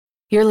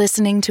You're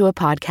listening to a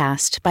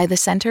podcast by the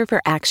Center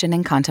for Action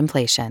and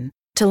Contemplation.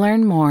 To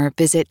learn more,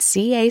 visit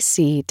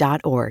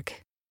cac.org.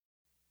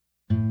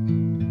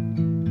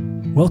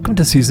 Welcome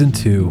to Season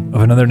 2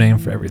 of Another Name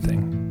for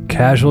Everything,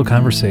 casual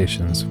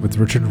conversations with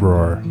Richard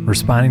Rohr,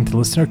 responding to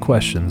listener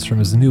questions from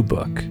his new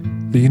book,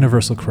 The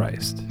Universal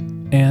Christ,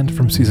 and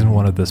from Season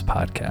 1 of this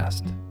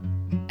podcast.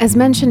 As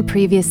mentioned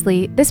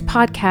previously, this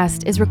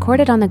podcast is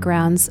recorded on the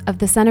grounds of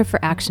the Center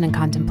for Action and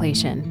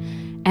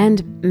Contemplation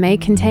and may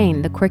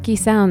contain the quirky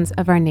sounds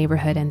of our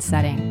neighborhood and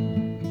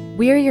setting.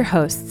 We are your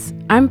hosts.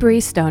 I'm Bree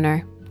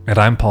Stoner. And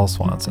I'm Paul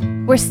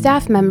Swanson. We're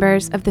staff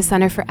members of the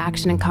Center for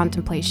Action and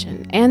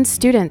Contemplation and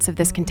students of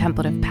this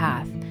contemplative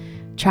path,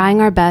 trying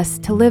our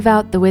best to live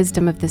out the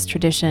wisdom of this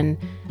tradition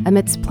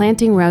amidst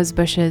planting rose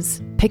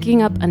bushes,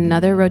 picking up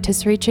another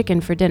rotisserie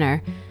chicken for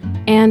dinner,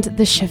 and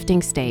the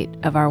shifting state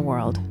of our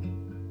world.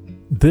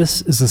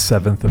 This is the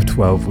 7th of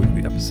 12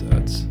 weekly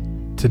episodes.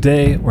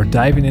 Today, we're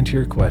diving into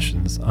your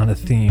questions on a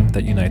theme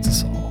that unites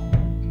us all,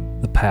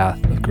 the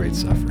path of great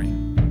suffering.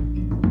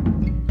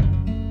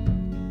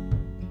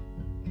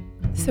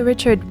 So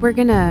Richard, we're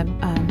going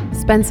to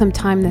spend some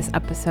time this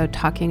episode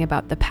talking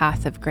about the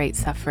path of great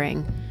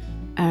suffering.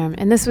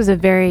 And this was a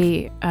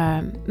very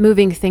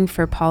moving thing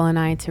for Paul and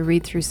I to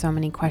read through so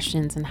many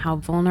questions and how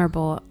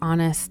vulnerable,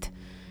 honest,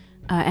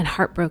 and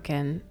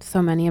heartbroken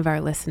so many of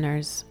our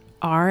listeners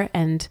are.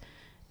 And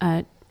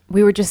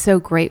we were just so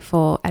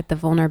grateful at the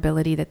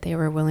vulnerability that they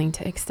were willing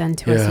to extend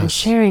to us and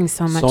sharing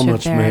so much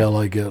of their... mail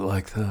I get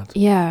like that.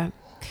 Yeah.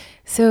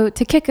 So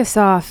to kick us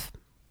off,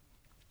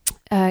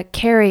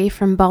 Carrie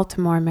from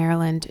Baltimore,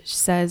 Maryland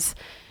says,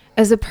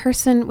 as a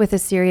person with a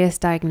serious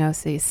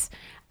diagnosis,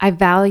 I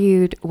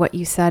valued what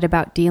you said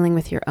about dealing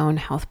with your own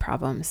health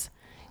problems.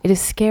 It is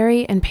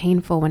scary and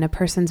painful when a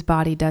person's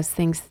body does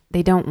things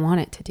they don't want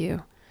it to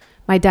do.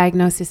 My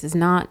diagnosis is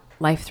not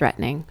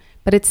life-threatening,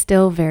 but it's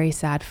still very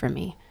sad for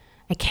me.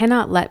 I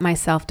cannot let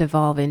myself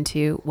devolve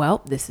into,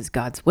 well, this is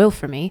God's will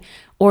for me,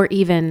 or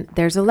even,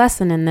 there's a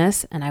lesson in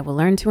this and I will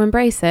learn to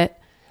embrace it.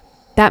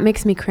 That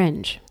makes me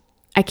cringe.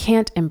 I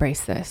can't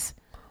embrace this,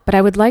 but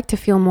I would like to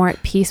feel more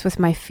at peace with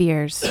my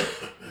fears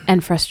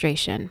and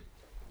frustration.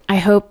 I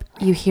hope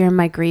you hear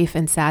my grief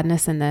and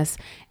sadness in this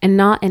and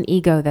not an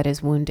ego that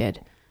is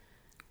wounded.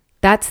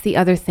 That's the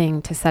other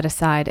thing to set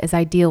aside as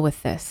I deal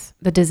with this,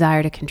 the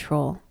desire to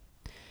control.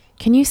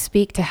 Can you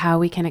speak to how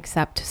we can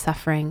accept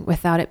suffering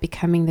without it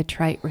becoming the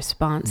trite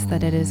response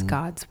that it is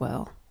God's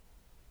will?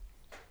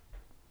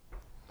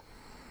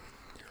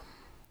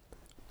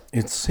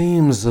 It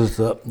seems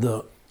that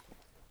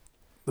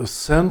the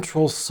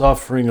central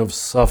suffering of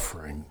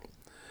suffering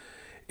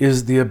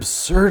is the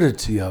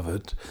absurdity of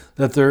it,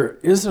 that there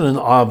isn't an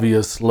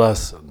obvious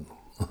lesson.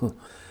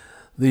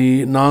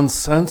 The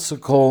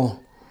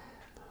nonsensical,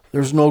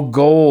 there's no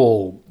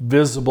goal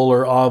visible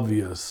or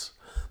obvious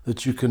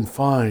that you can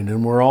find.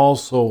 And we're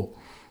also,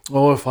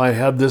 if I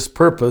had this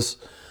purpose,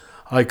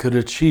 I could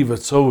achieve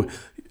it. So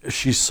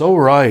she's so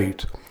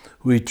right.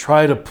 We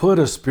try to put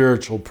a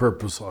spiritual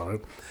purpose on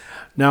it.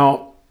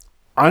 Now,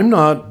 I'm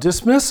not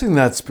dismissing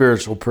that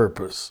spiritual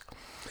purpose,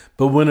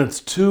 but when it's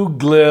too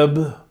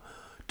glib,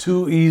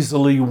 too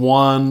easily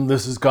won,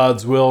 this is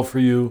God's will for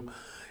you.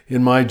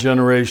 In my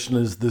generation,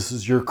 this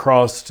is your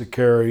cross to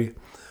carry,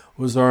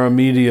 was our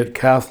immediate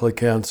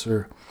Catholic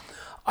answer.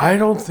 I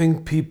don't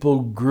think people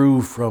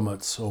grew from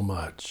it so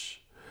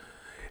much.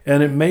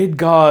 And it made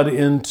God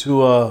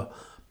into a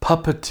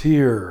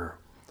puppeteer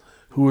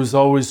who was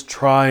always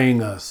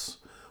trying us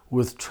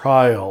with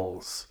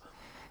trials.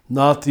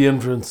 Not the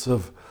entrance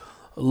of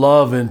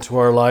love into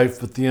our life,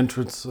 but the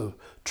entrance of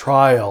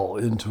trial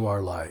into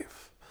our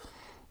life.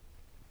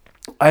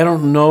 I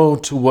don't know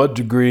to what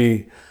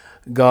degree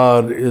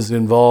God is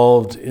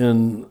involved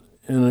in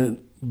it,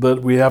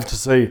 but we have to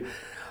say,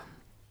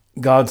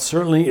 God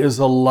certainly is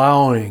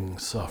allowing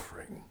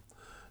suffering,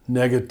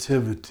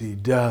 negativity,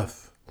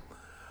 death.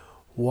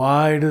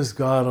 Why does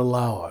God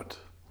allow it?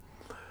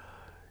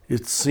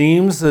 It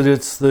seems that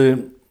it's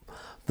the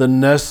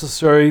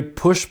necessary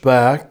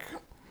pushback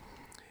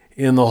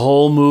in the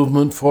whole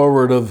movement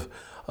forward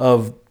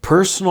of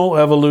personal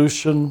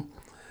evolution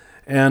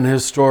and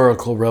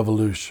historical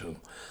revolution.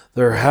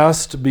 There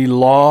has to be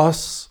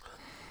loss,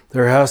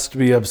 there has to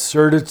be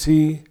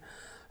absurdity,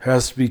 there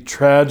has to be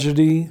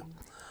tragedy.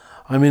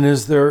 I mean,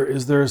 is there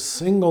a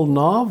single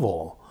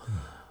novel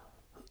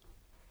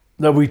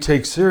that we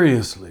take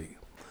seriously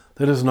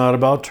that is not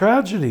about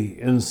tragedy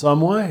in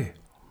some way?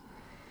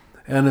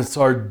 And it's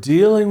our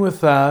dealing with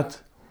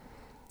that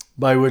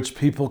by which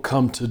people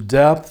come to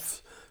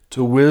depth,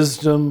 to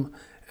wisdom,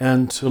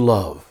 and to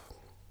love.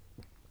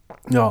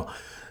 Now,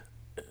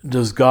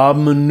 does God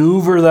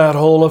maneuver that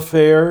whole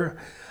affair?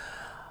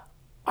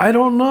 I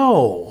don't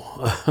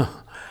know.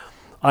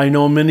 I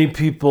know many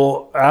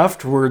people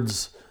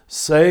afterwards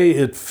say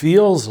it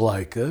feels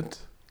like it.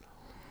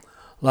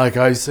 Like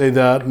I say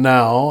that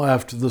now,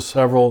 after the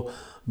several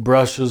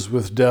brushes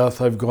with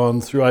death I've gone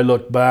through, I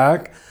look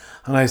back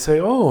and I say,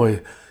 oh,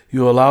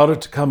 you allowed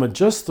it to come at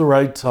just the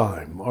right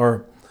time,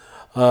 or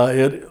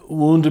it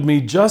wounded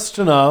me just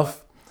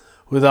enough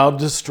without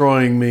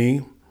destroying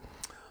me,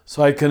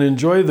 so I can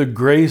enjoy the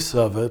grace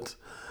of it,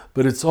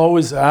 but it's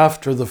always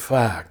after the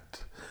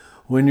fact.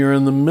 When you're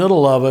in the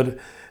middle of it,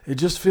 it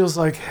just feels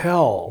like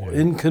hell,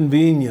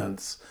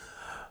 inconvenience.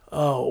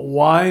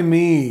 Why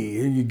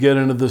me? You get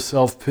into the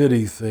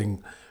self-pity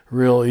thing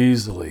real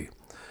easily.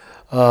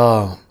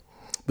 But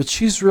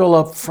she's real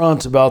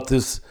upfront about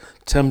this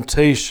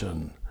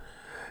temptation.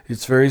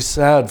 It's very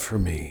sad for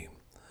me.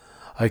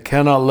 I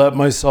cannot let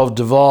myself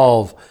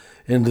devolve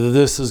into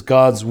this is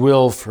God's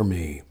will for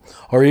me.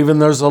 Or even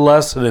there's a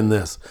lesson in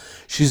this.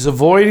 She's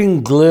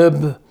avoiding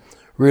glib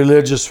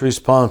religious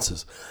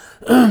responses.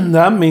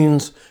 That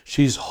means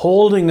she's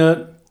holding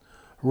it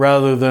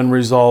rather than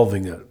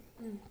resolving it.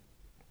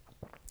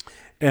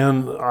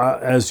 And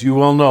as you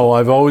well know,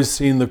 I've always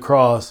seen the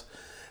cross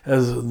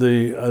as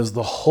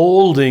the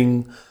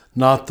holding,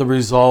 not the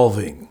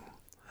resolving.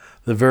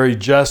 The very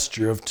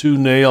gesture of two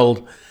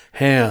nailed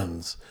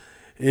hands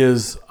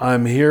is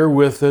I'm here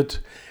with it,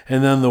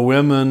 and then the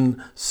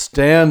women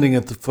standing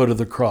at the foot of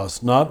the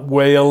cross, not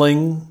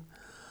wailing,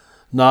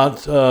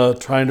 not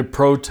trying to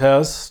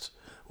protest,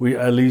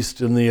 at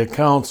least in the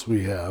accounts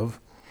we have,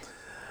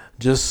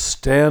 just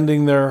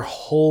standing there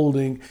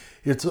holding.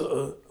 It's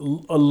a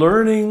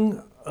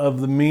learning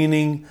of the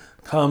meaning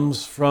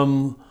comes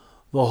from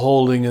the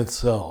holding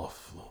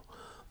itself,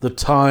 the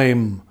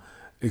time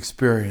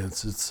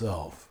experience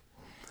itself.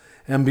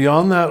 And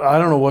beyond that, I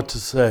don't know what to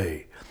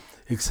say,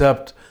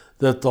 except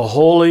that the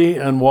holy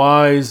and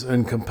wise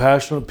and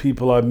compassionate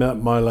people I've met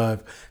in my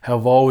life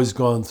have always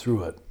gone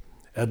through it,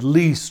 at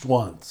least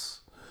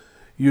once,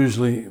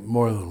 usually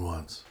more than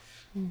once.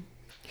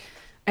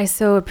 I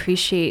so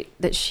appreciate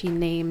that she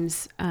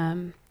names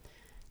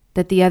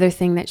that the other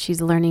thing that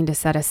she's learning to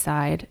set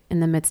aside in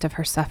the midst of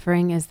her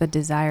suffering is the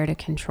desire to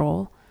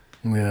control.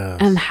 Yes.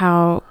 And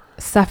how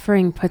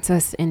suffering puts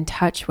us in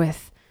touch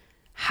with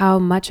how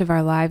much of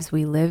our lives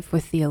we live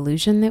with the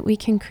illusion that we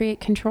can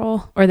create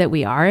control or that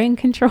we are in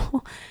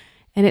control.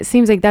 And it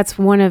seems like that's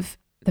one of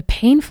the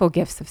painful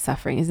gifts of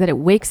suffering, is that it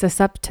wakes us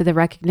up to the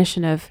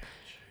recognition of,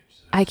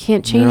 I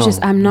can't change this.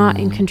 I'm not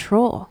in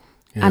control.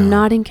 Yeah. I'm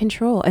not in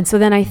control. And so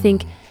then I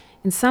think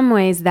in some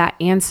ways that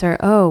answer,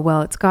 oh,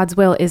 well, it's God's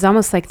will, is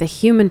almost like the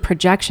human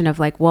projection of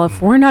like, well, if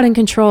we're not in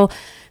control,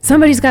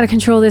 somebody's got to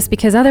control this,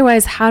 because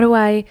otherwise how do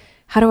I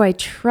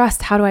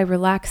trust? How do I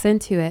relax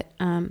into it?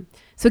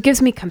 So it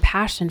gives me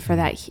compassion for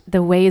that,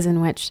 the ways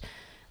in which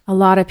a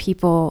lot of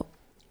people,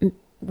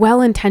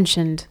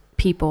 well-intentioned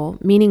people,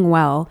 meaning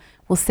well,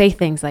 will say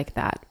things like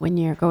that when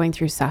you're going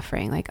through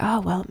suffering, like,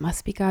 oh, well, it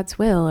must be God's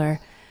will, or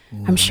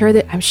I'm sure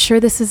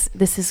this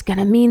is going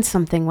to mean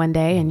something one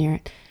day,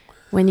 and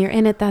when you're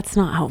in it, that's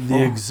not helpful.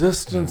 The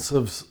existence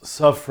of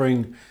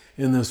suffering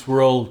in this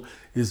world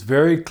is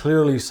very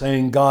clearly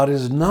saying God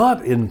is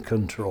not in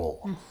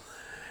control.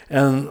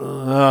 And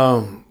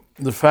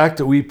the fact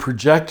that we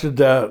projected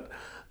that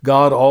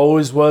God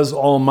always was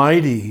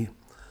almighty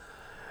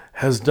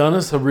has done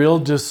us a real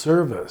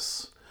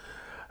disservice.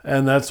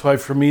 And that's why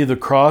for me the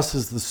cross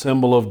is the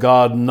symbol of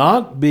God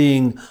not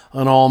being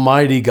an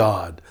almighty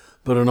God,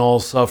 but an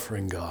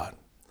all-suffering God.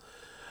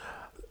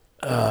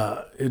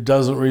 It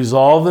doesn't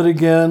resolve it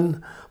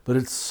again, but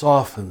it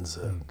softens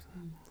it.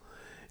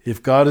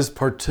 If God is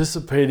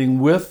participating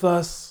with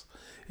us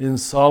in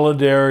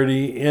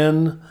solidarity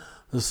in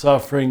the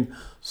suffering,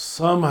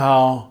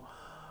 somehow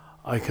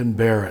I can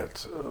bear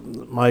it.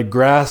 My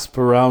grasp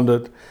around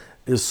it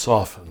is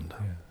softened.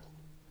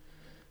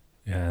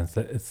 Yeah,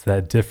 it's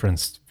that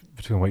difference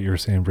between what you were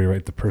saying, Bree,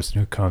 right? The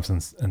person who comes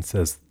and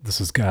says, this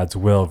is God's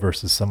will,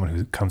 versus someone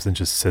who comes and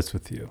just sits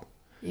with you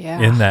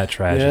in that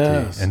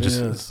tragedy, and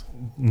just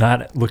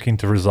not looking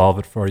to resolve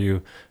it for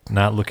you,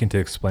 not looking to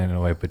explain it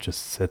away, but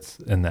just sits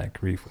in that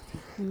grief with you.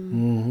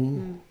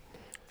 Mm-hmm.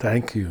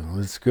 Thank you.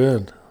 That's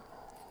good.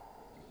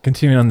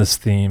 Continuing on this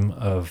theme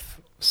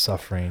of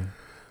suffering,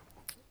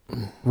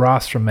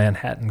 Ross from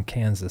Manhattan,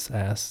 Kansas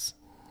asks,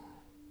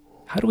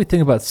 how do we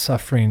think about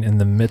suffering in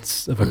the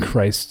midst of a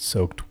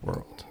Christ-soaked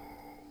world?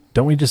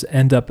 Don't we just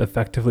end up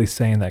effectively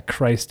saying that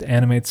Christ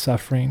animates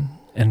suffering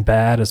and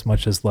bad as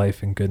much as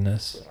life and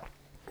goodness?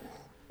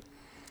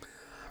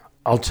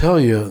 I'll tell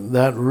you,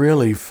 that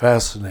really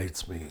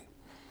fascinates me.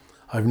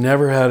 I've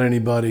never had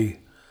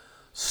anybody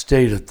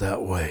state it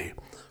that way.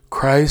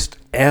 Christ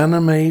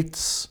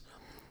animates,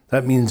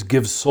 that means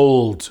gives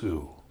soul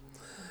to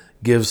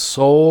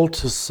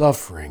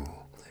suffering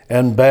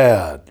and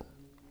bad.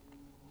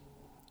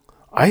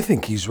 I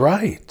think he's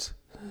right.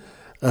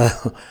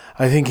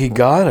 I think he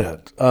got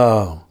it.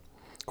 Of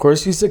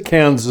course, he's a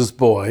Kansas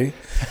boy.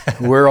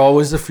 We're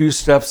always a few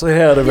steps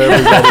ahead of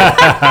everybody.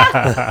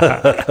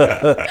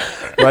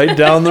 Right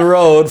down the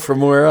road from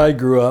where I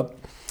grew up.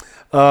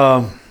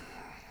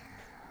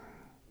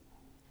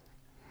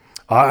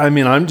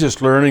 I'm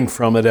just learning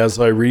from it as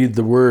I read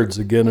the words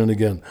again and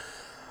again.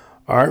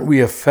 Aren't we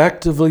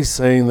effectively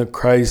saying that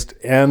Christ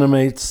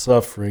animates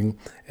suffering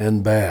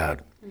and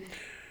bad?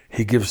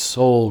 He gives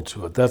soul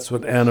to it. That's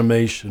what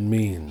animation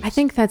means. I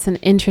think that's an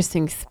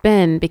interesting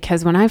spin,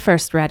 because when I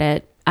first read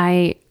it,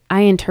 I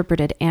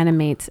interpreted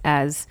animates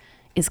as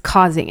is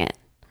causing it.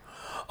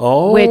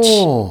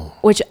 Oh.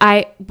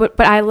 But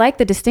I like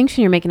the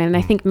distinction you're making, and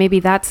I think maybe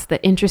that's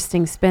the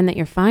interesting spin that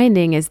you're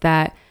finding is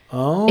that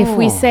if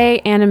we say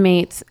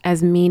animates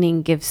as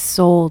meaning gives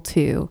soul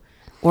to,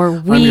 or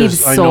weaves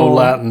soul. I know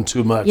Latin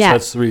too much. Yeah.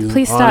 That's the reason.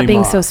 Please stop Anima.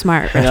 being so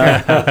smart,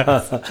 Richard.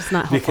 Just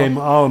not helpful. Became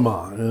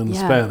alma in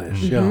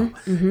Spanish.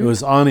 It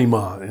was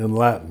anima in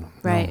Latin.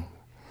 Right.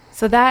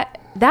 So that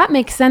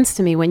makes sense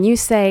to me when you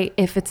say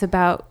if it's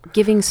about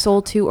giving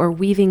soul to or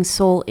weaving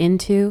soul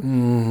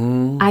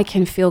into, I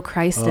can feel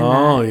Christ in that.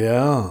 Oh,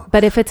 yeah.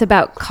 But if it's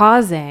about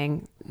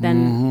causing,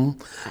 then...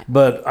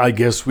 But I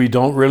guess we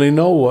don't really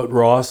know what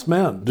Ross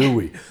meant, do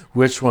we?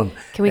 Which one?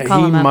 Can we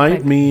call him up He might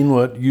quick? mean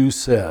what you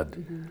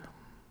said.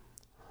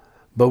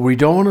 But we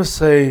don't want to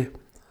say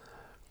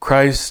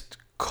Christ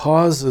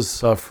causes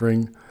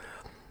suffering.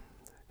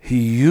 He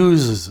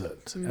uses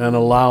it and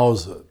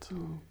allows it.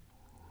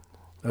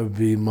 That would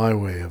be my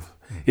way of,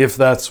 if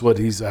that's what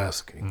he's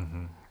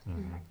asking.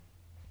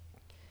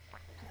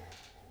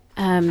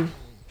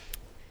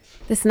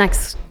 This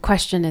next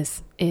question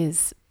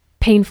is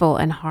painful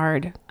and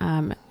hard,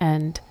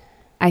 and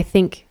I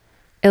think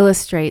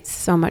illustrates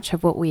so much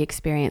of what we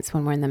experience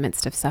when we're in the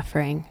midst of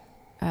suffering.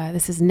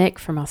 This is Nick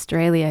from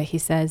Australia. He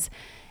says,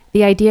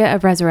 "The idea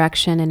of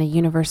resurrection in a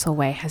universal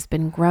way has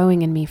been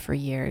growing in me for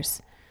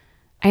years.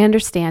 I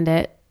understand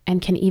it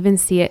and can even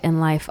see it in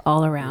life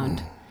all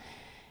around.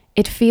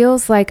 It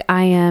feels like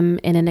I am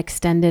in an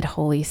extended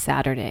Holy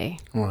Saturday,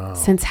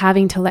 since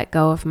having to let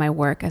go of my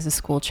work as a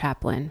school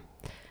chaplain.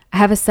 I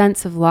have a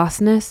sense of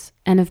lostness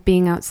and of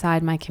being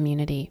outside my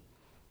community.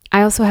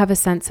 I also have a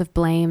sense of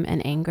blame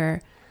and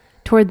anger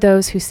toward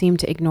those who seem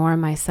to ignore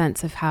my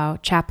sense of how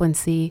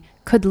chaplaincy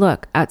could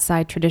look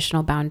outside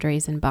traditional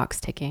boundaries and box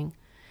ticking.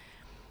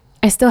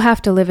 I still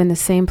have to live in the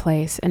same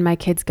place and my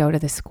kids go to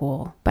the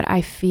school, but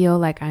I feel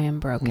like I am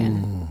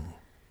broken.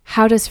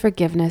 How does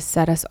forgiveness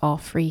set us all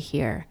free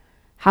here?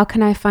 How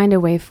can I find a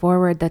way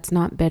forward that's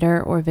not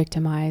bitter or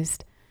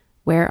victimized?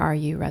 Where are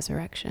you,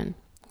 resurrection?"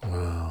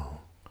 Wow.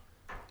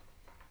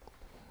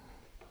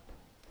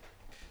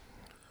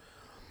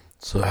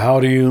 So how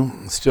do you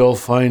still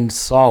find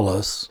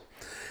solace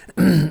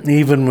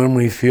even when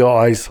we feel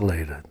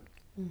isolated?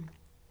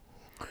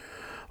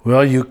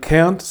 Well, you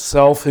can't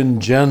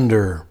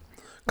self-engender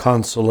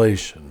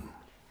consolation.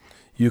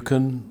 You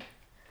can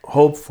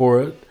hope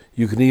for it.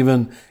 You can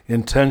even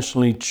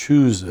intentionally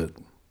choose it.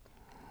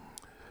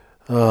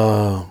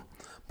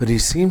 But he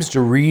seems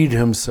to read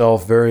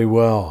himself very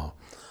well.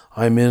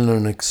 I'm in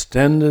an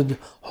extended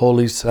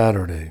Holy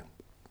Saturday.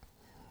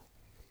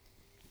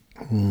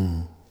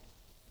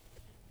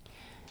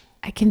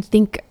 I can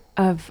think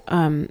of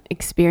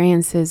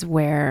experiences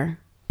where,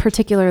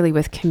 particularly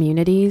with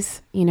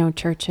communities,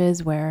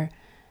 churches, where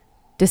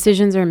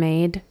decisions are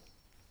made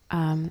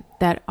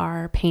that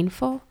are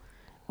painful,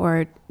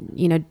 or,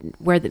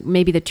 where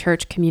maybe the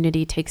church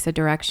community takes a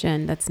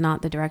direction that's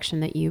not the direction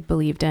that you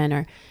believed in,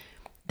 or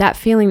that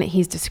feeling that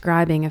he's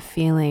describing, of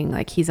feeling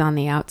like he's on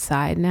the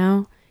outside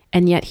now,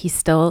 and yet he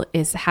still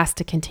has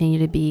to continue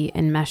to be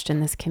enmeshed in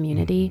this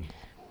community.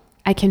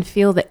 I can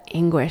feel the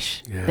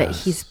anguish that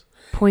he's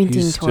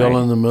pointing He's toward. still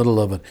in the middle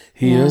of it.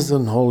 He is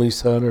on Holy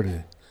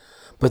Saturday,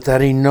 but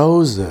that he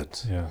knows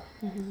it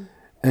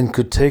and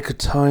could take a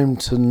time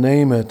to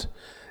name it,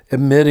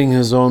 admitting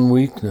his own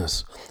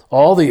weakness.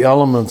 All the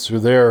elements are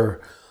there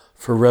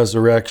for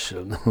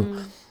resurrection.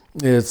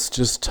 It's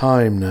just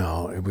time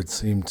now, it would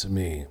seem to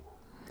me.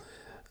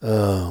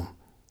 That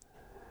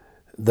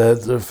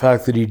the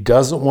fact that he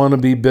doesn't want to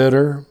be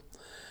bitter,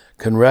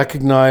 can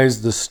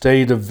recognize the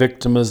state of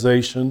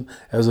victimization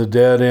as a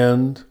dead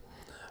end.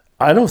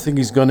 I don't think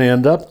he's going to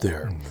end up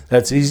there.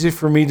 That's easy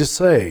for me to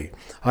say.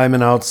 I'm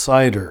an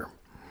outsider.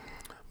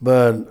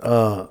 But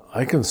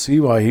I can see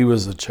why he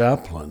was a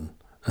chaplain.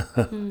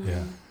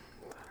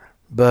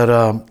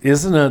 But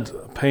isn't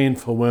it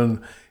painful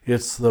when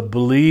it's the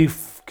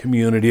belief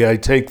community? I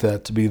take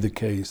that to be the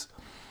case.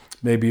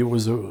 Maybe it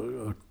was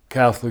a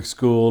Catholic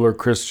school or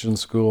Christian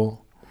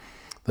school,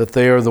 that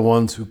they are the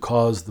ones who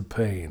cause the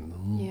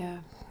pain.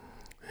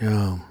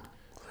 Yeah.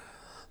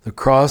 The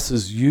cross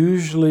is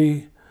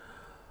usually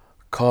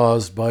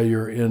caused by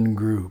your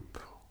in-group,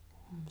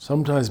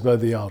 sometimes by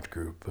the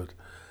out-group.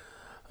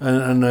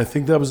 And I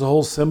think that was the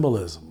whole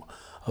symbolism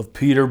of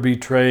Peter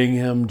betraying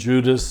him,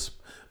 Judas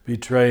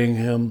betraying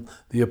him,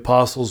 the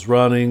apostles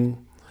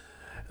running.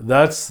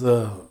 That's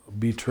the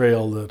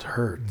betrayal that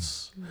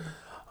hurts.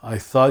 I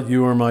thought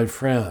you were my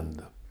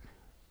friend.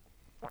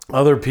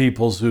 Other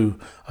people's who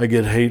I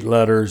get hate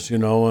letters,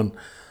 and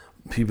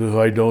people who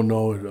I don't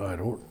know, I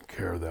don't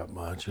care that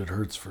much. It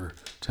hurts for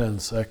 10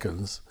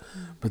 seconds,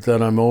 but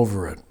then I'm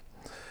over it.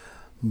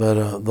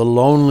 But the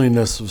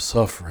loneliness of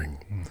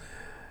suffering,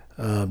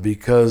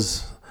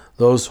 because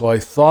those who I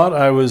thought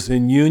I was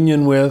in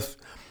union with,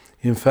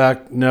 in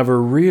fact,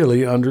 never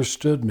really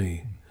understood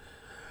me.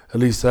 At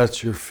least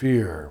that's your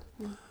fear.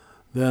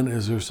 Then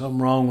is there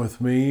something wrong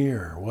with me,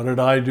 or what did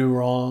I do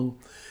wrong?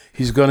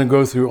 He's going to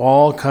go through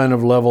all kind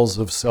of levels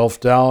of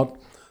self-doubt,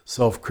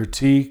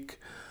 self-critique,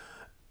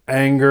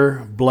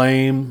 anger,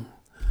 blame,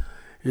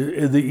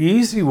 The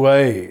easy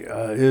way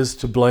is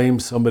to blame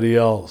somebody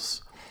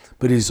else,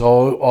 but he's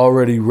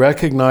already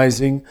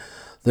recognizing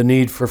the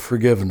need for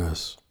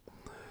forgiveness.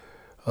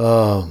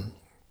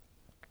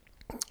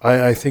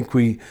 I think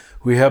we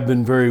have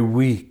been very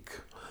weak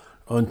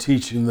on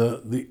teaching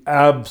the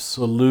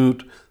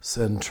absolute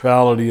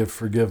centrality of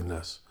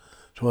forgiveness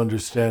to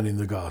understanding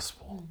the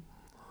gospel.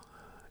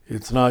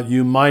 It's not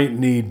you might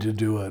need to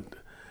do it.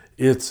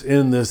 It's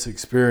in this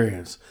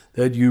experience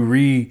that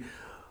you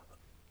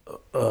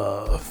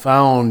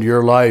found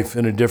your life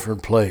in a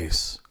different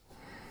place.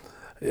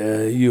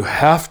 You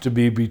have to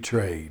be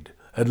betrayed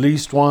at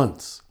least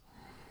once.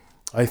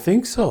 I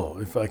think so,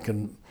 if I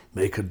can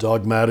make a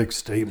dogmatic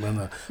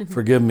statement.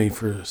 Forgive me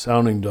for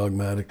sounding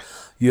dogmatic.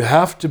 You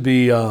have to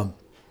be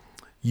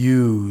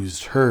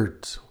used,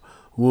 hurt,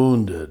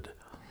 wounded.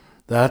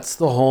 That's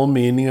the whole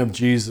meaning of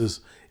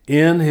Jesus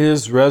in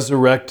his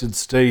resurrected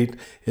state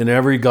in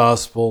every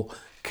gospel,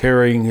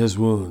 carrying his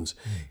wounds.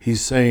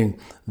 He's saying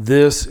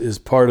this is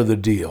part of the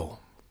deal.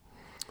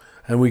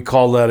 And we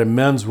call that in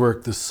men's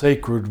work the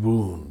sacred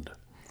wound.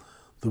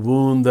 The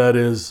wound that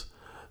is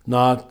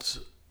not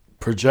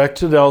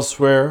projected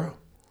elsewhere,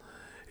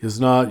 is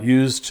not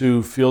used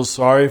to feel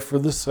sorry for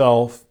the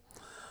self,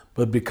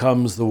 but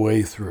becomes the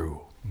way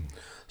through.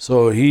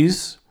 So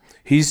he's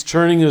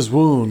turning his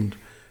wound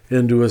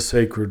into a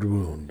sacred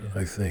wound,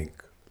 I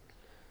think.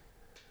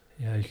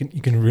 Yeah,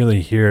 you can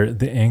really hear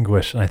the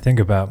anguish. And I think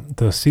about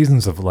those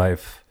seasons of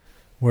life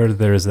where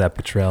there is that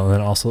betrayal, and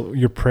then also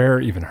your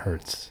prayer even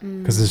hurts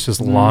because it's just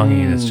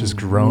longing, it's just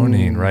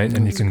groaning, right?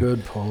 And you can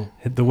good, Paul.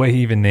 The way he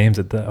even names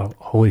it, the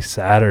Holy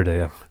Saturday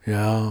of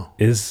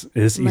is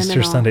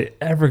Easter Sunday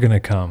ever going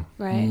to come?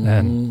 Right.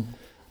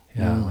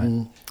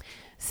 And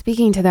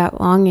speaking to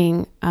that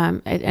longing,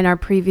 in our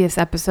previous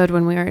episode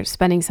when we were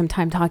spending some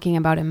time talking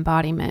about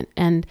embodiment,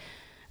 and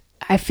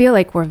I feel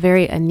like we're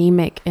very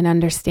anemic in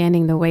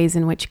understanding the ways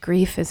in which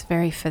grief is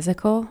very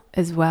physical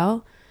as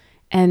well.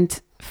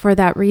 And for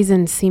that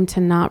reason, seem to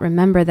not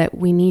remember that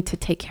we need to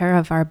take care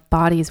of our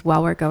bodies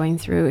while we're going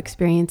through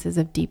experiences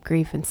of deep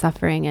grief and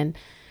suffering, and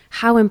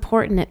how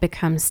important it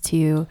becomes to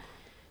you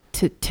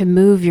to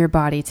move your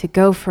body, to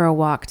go for a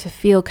walk, to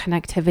feel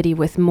connectivity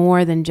with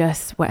more than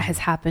just what has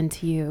happened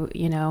to you,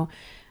 you know.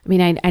 I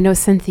mean, I know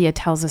Cynthia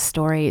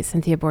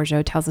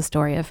Bourgeault tells a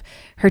story of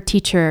her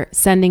teacher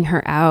sending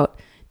her out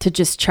to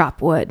just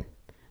chop wood.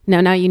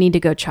 Now you need to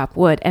go chop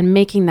wood, and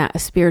making that a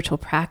spiritual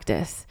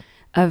practice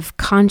of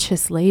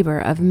conscious labor,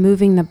 of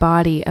moving the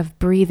body, of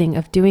breathing,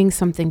 of doing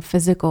something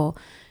physical,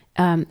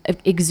 of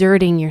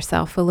exerting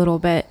yourself a little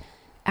bit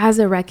as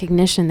a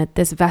recognition that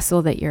this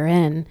vessel that you're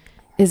in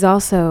is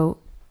also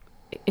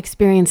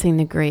experiencing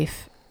the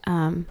grief.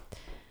 I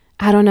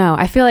don't know.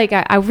 I feel like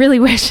I really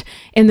wish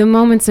in the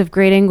moments of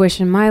great anguish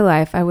in my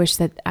life, I wish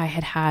that I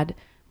had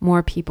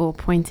more people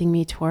pointing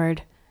me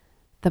toward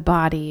the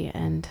body.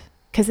 And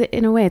because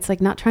in a way, it's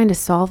like not trying to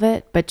solve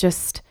it, but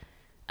just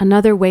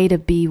another way to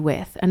be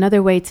with,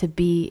 another way to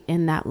be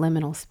in that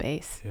liminal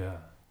space. Yeah.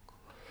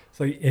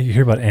 So you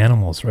hear about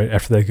animals, right?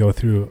 After they go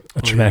through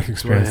a traumatic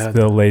experience,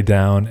 they'll lay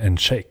down and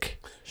shake.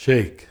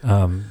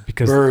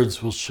 Because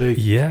birds will shake.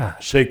 Yeah.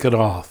 Shake it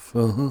off.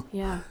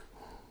 Yeah.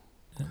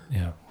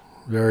 Yeah.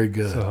 Very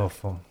good. So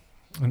helpful.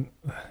 And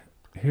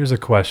here's a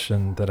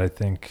question that I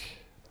think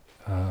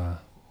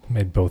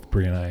made both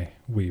Bree and I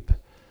weep,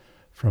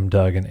 from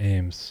Doug in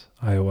Ames,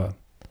 Iowa.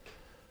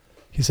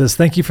 He says,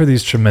 "Thank you for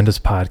these tremendous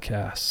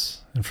podcasts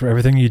and for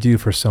everything you do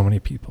for so many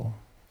people.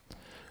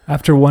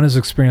 After one has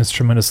experienced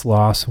tremendous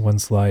loss in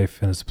one's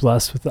life and is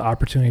blessed with the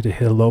opportunity to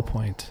hit a low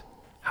point,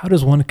 how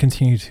does one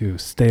continue to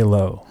stay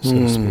low, so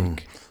to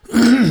speak?"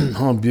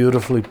 Oh,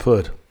 beautifully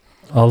put.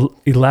 I'll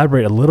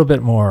elaborate a little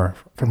bit more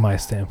from my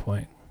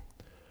standpoint.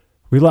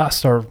 We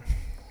lost our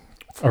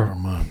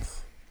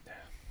month.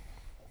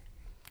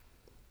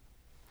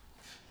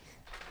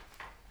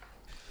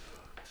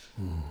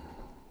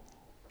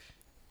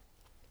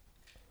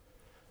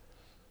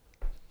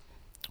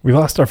 We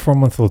lost our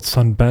 4-month-old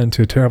son, Ben,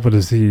 to a terrible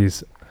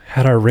disease,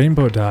 had our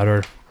rainbow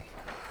daughter,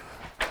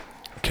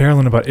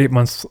 Carolyn, about 8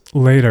 months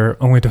later,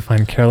 only to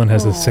find Carolyn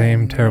has the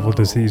same terrible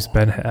disease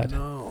Ben had,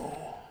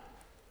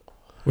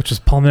 which is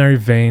pulmonary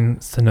vein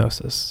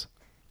stenosis.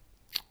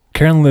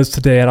 Carolyn lives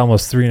today at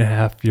almost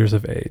 3.5 years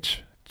of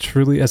age,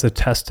 truly as a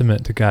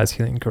testament to God's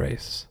healing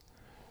grace.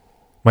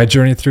 My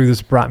journey through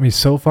this brought me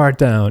so far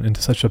down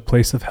into such a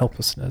place of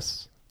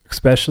helplessness,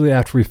 especially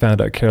after we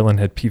found out Carolyn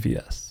had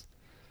PVS,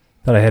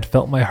 that I had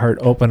felt my heart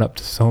open up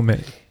to so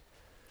many.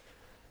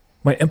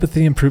 My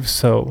empathy improved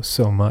so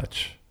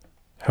much.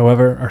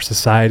 However, our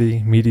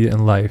society, media,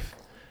 and life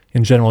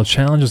in general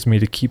challenges me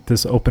to keep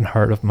this open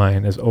heart of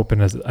mine as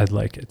open as I'd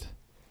like it.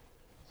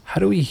 How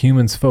do we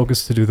humans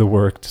focus to do the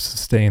work to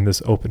sustain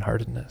this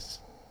open-heartedness?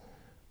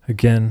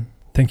 Again,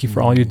 thank you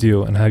for all you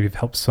do and how you've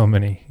helped so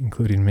many,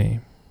 including me.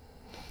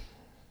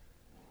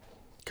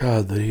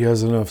 God, that he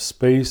has enough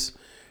space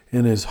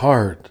in his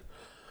heart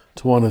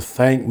to want to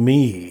thank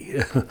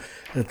me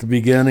at the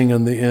beginning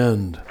and the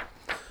end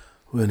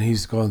when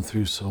he's gone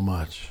through so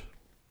much.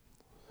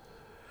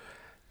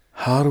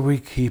 How do we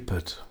keep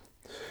it?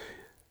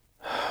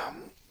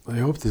 I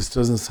hope this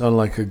doesn't sound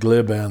like a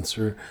glib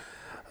answer,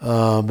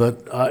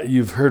 but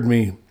you've heard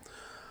me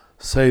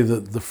say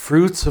that the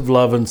fruits of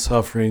love and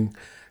suffering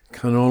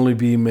can only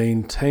be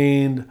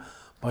maintained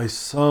by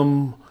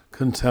some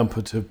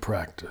contemplative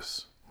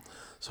practice.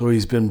 So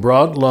he's been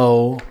brought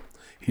low.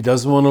 He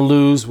doesn't want to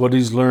lose what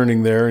he's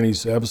learning there, and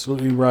he's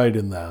absolutely right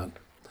in that.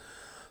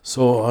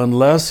 So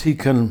unless he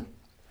can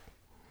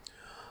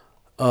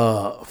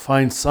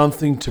find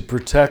something to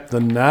protect the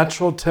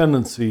natural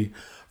tendency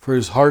for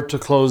his heart to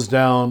close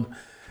down,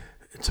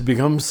 to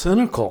become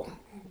cynical.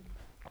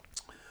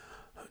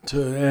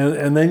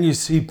 And then you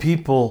see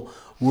people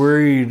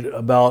worried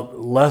about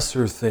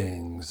lesser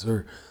things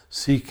or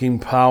seeking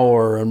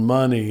power and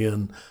money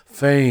and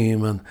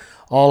fame, and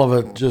all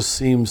of it just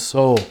seems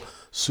so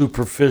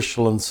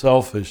superficial and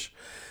selfish.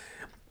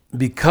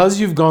 Because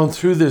you've gone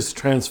through this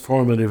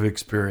transformative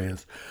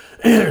experience,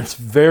 it's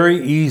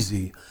very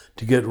easy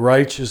to get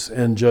righteous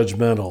and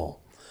judgmental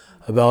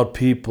about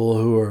people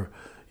who are,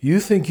 you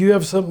think you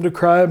have something to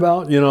cry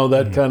about? You know,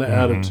 that kind of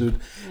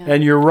attitude. Yeah.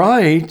 And you're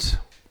right,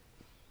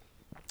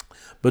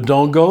 but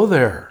don't go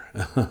there.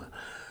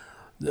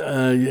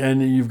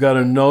 And you've got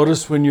to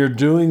notice when you're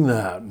doing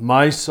that.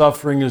 My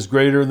suffering is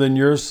greater than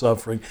your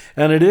suffering.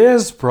 And it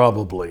is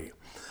probably.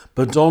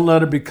 But don't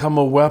let it become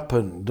a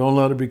weapon. Don't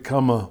let it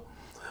become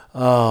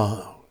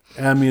a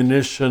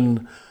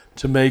ammunition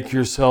to make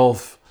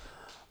yourself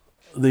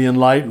the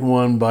enlightened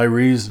one by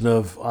reason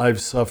of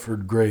I've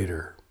suffered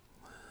greater.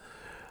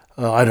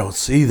 I don't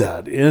see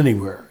that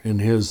anywhere in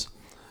his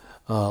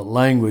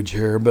language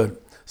here, but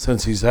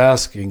since he's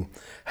asking,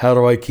 how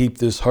do I keep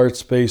this heart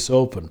space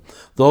open?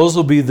 Those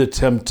will be the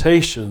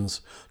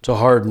temptations to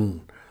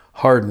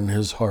harden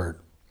his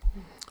heart.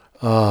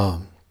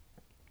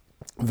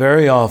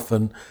 Very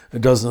often,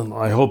 it doesn't,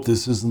 I hope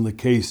this isn't the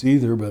case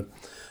either, but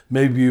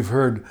maybe you've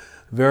heard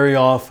very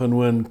often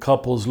when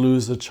couples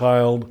lose a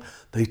child,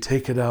 they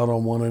take it out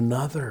on one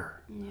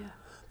another. Yeah.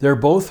 They're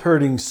both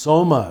hurting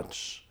so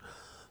much.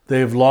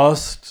 They've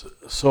lost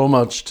so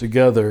much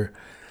together.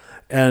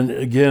 And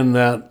again,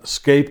 that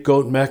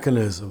scapegoat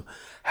mechanism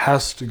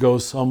has to go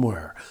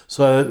somewhere.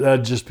 So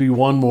that'd just be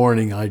one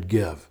warning I'd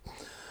give.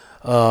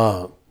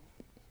 I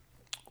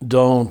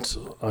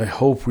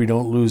hope we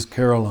don't lose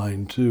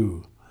Caroline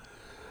too.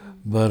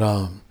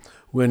 But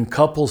when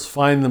couples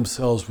find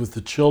themselves with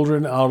the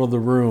children out of the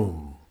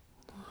room,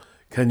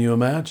 can you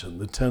imagine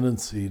the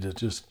tendency to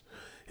just,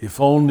 if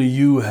only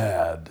you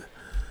had.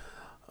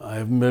 I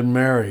haven't been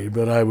married,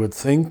 but I would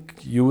think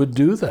you would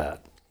do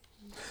that.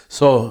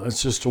 So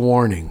it's just a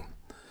warning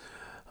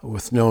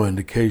with no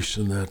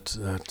indication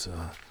that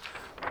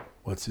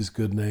what's his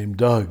good name?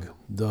 Doug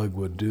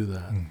would do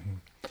that. Mm-hmm.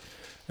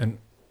 And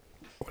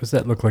what does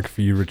that look like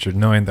for you, Richard,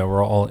 knowing that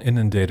we're all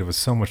inundated with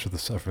so much of the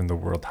suffering in the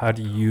world? How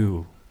do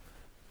you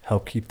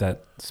help keep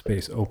that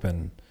space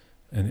open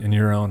in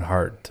your own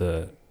heart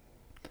to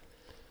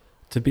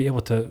be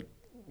able to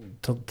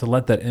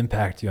let that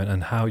impact you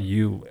and how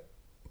you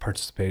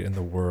participate in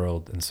the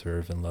world and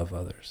serve and love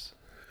others?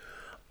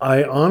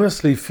 I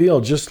honestly feel,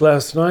 just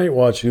last night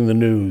watching the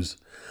news,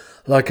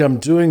 like I'm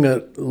doing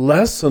it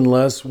less and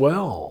less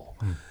well.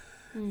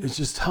 It's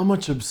just how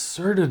much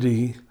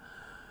absurdity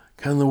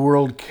can the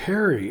world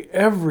carry?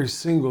 Every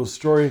single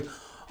story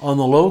on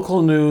the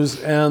local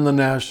news and the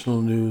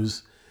national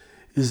news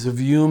is of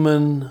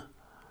human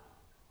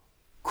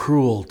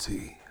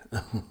cruelty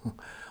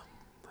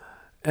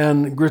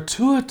and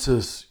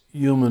gratuitous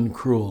human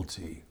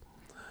cruelty.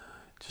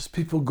 Just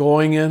people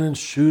going in and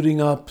shooting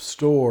up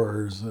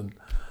stores. And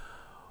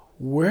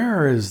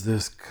where is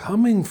this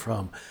coming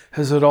from?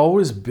 Has it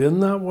always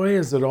been that way?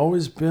 Has it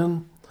always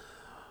been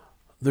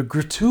the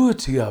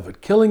gratuity of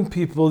it? Killing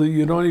people that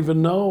you don't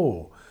even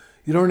know.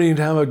 You don't even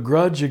have a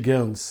grudge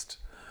against.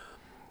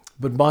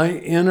 But my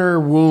inner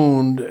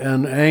wound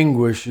and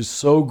anguish is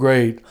so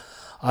great,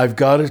 I've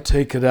got to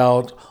take it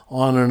out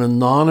on an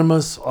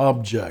anonymous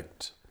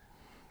object.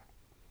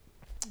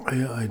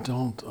 I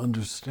don't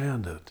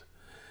understand it.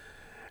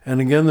 And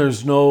again,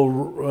 there's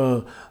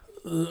no,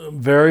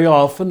 very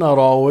often, not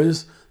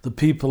always, the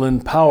people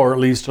in power, at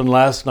least on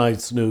last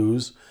night's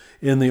news,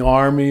 in the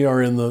army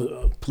or in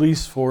the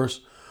police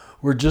force,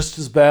 were just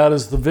as bad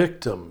as the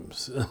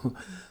victims.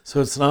 So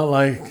it's not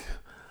like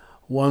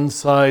one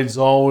side's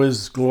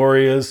always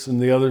glorious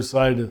and the other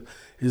side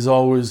is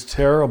always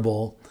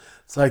terrible.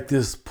 It's like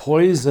this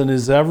poison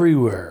is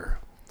everywhere.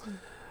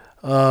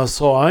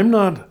 So I'm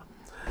not...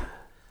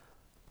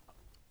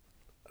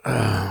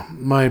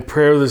 my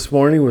prayer this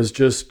morning was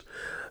just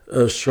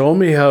show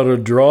me how to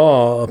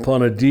draw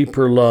upon a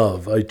deeper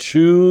love. I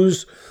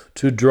choose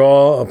to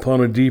draw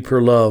upon a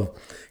deeper love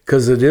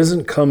because it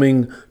isn't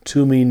coming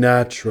to me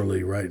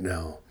naturally right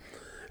now.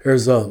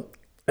 There's a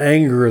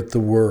anger at the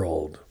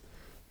world.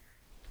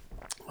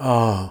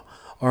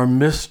 Our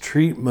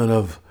mistreatment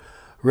of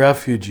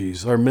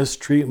refugees, our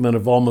mistreatment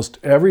of almost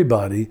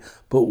everybody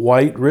but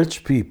white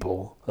rich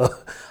people.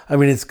 I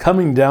mean, it's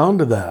coming down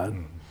to that.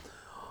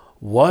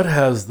 What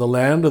has the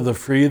land of the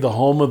free, the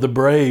home of the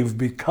brave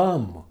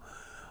become?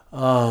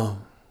 Yeah.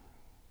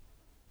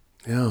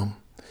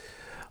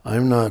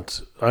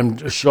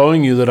 I'm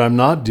showing you that I'm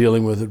not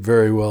dealing with it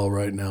very well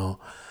right now.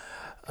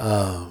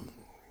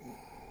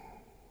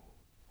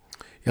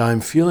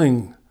 I'm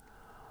feeling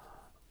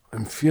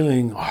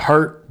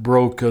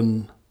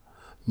heartbroken,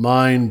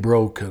 mind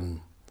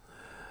broken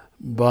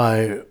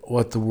by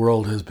what the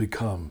world has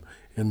become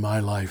in my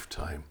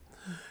lifetime.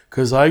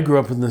 Because I grew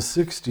up in the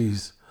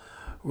 60s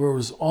where it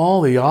was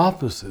all the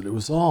opposite. It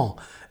was all,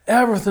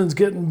 everything's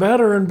getting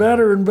better and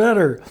better and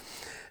better.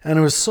 And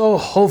it was so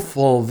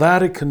hopeful.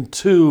 Vatican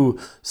II,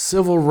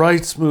 civil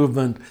rights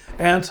movement,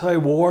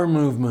 anti-war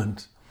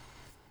movement.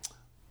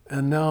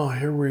 And now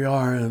here we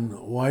are in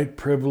white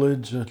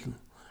privilege and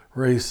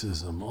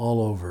racism all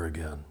over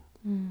again.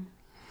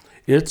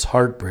 It's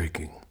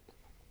heartbreaking.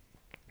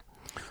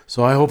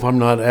 So I hope I'm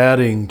not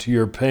adding to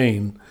your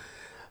pain.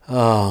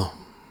 But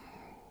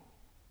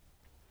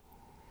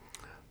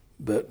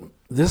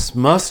this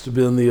must have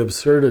been the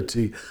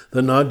absurdity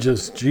that not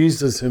just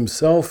Jesus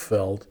himself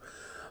felt,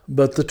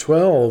 but the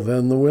 12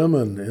 and the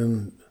women.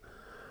 And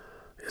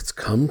it's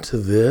come to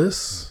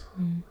this?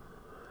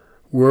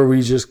 Were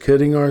we just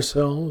kidding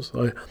ourselves?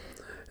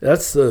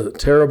 That's the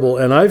terrible,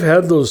 and I've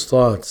had those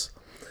thoughts.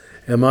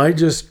 Am I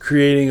just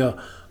creating a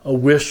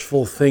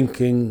wishful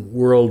thinking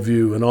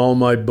worldview in all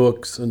my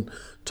books and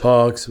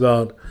talks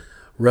about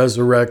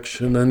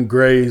resurrection and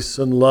grace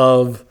and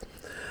love?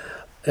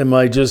 Am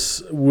I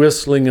just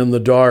whistling in the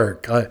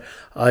dark?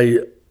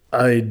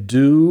 I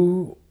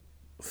do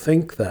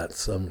think that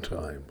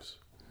sometimes.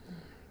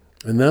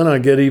 And then I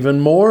get even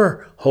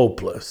more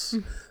hopeless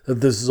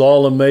that this is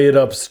all a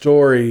made-up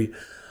story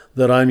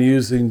that I'm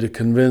using to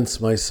convince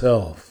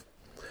myself.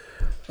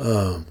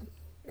 I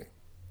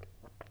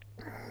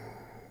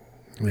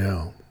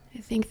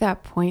think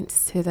that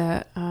points to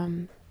the,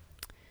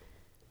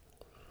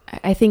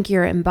 I think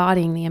you're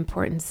embodying the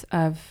importance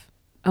of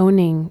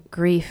owning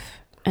grief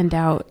and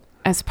doubt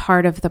as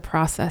part of the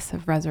process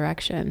of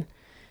resurrection.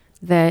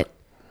 That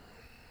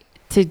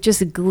to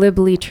just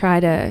glibly try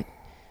to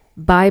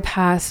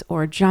bypass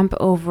or jump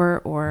over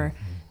or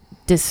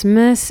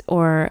dismiss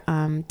or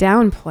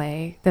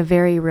downplay the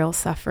very real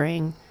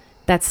suffering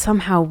that's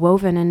somehow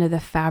woven into the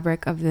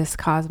fabric of this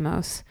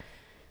cosmos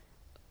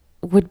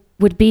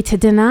would be to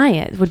deny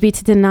it, would be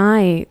to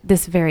deny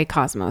this very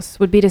cosmos,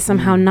 would be to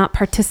somehow not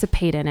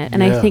participate in it.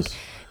 And yes. I think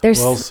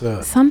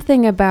there's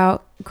something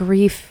about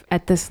grief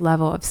at this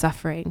level of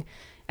suffering.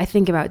 I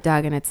think about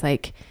Doug, and it's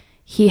like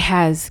he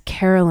has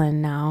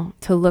Carolyn now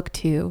to look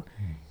to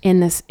in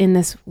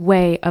this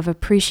way of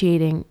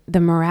appreciating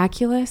the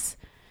miraculous.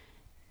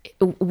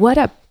 What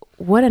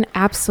an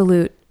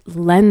absolute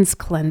lens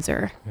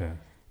cleanser,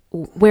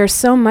 where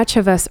so much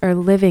of us are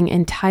living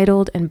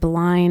entitled and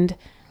blind,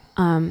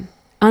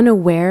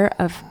 unaware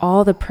of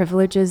all the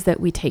privileges that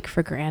we take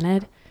for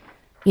granted.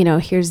 You know,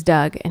 here's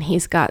Doug, and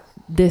he's got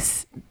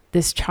this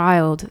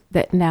child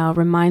that now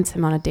reminds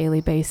him on a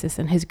daily basis,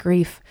 and his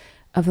grief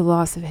of the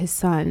loss of his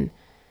son,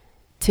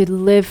 to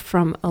live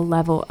from a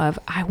level of,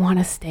 I want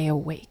to stay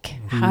awake.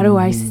 How do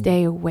I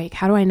stay awake?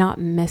 How do I not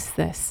miss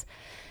this?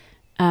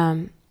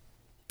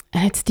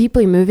 And it's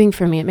deeply moving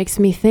for me. It makes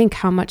me think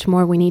how much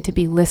more we need to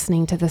be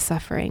listening to the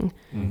suffering.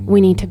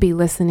 We need to be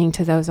listening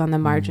to those on the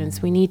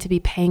margins. We need to be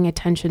paying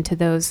attention to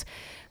those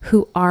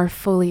who are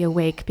fully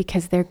awake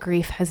because their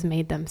grief has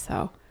made them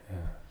so.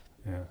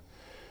 Yeah.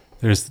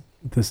 There's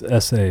this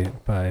essay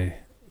by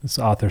this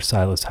author,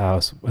 Silas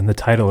House, and the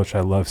title, which I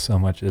love so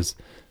much, is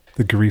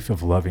The Grief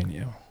of Loving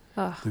You.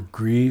 The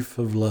grief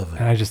of loving.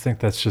 And I just think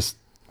that's just,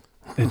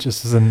 it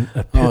just is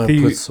a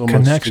pithy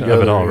connection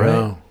of it all,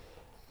 right?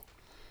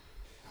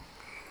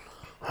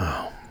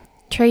 Wow.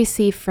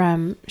 Tracy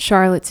from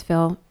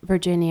Charlottesville,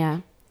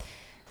 Virginia,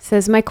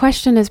 says, my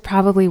question is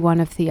probably one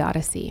of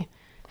theodicy.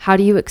 How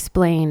do you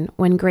explain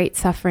when great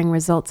suffering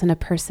results in a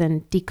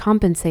person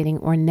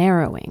decompensating or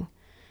narrowing,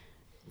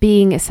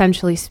 being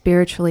essentially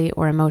spiritually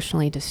or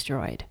emotionally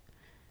destroyed?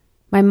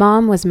 My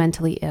mom was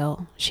mentally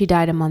ill. She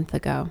died a month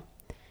ago.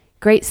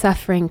 Great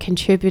suffering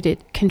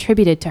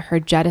contributed to her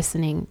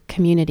jettisoning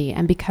community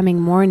and becoming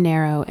more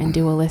narrow and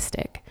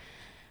dualistic.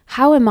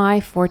 How am I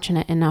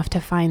fortunate enough to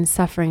find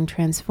suffering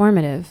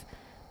transformative,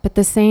 but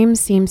the same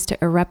seems to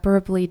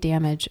irreparably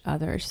damage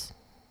others?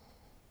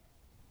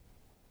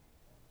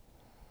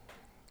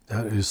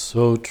 That is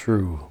so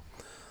true.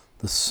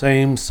 The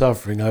same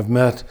suffering. I've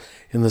met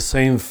in the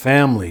same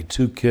family,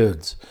 2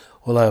 kids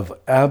will have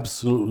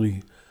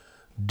absolutely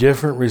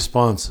different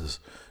responses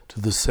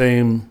to the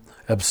same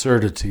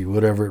absurdity,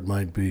 whatever it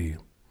might be.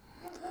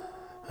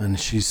 And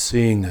she's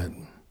seeing it.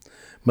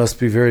 Must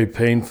be very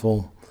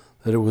painful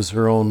that it was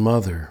her own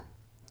mother.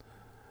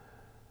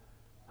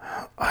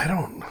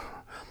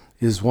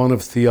 Is one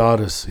of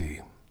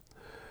theodicy.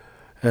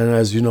 And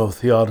as you know,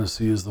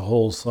 theodicy is the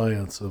whole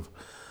science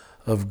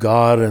of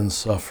God and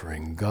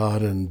suffering,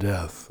 God and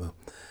death.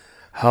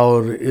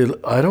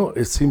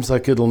 It seems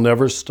like it'll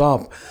never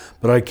stop,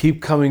 but I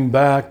keep coming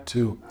back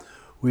to,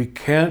 we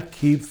can't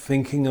keep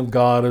thinking of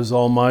God as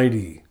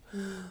almighty.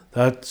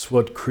 That's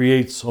what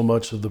creates so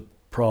much of the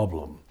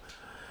problem.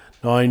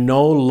 Now I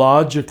know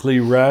logically,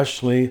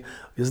 rationally,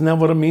 isn't that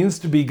what it means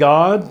to be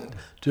God?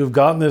 To have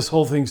gotten this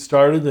whole thing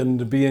started and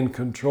to be in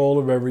control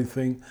of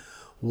everything?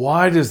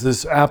 Why does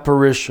this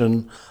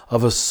apparition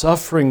of a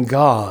suffering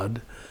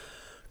God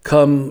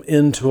come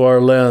into our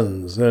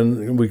lens?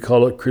 And we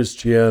call it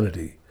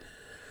Christianity.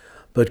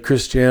 But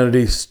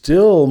Christianity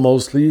still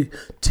mostly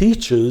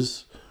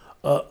teaches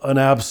an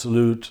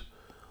absolute,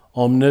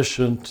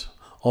 omniscient,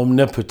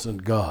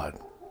 omnipotent God.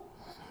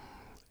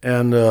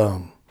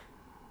 And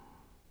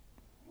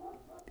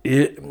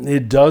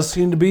it does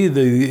seem to be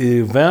the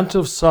event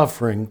of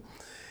suffering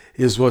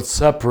is what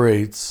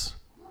separates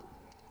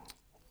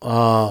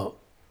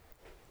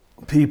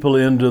people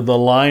into the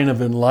line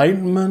of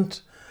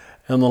enlightenment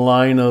and the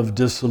line of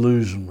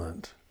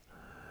disillusionment.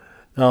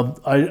 Now,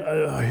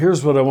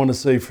 here's what I want to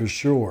say for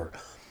sure.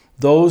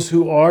 Those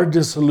who are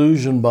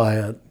disillusioned by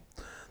it,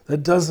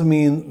 that doesn't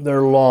mean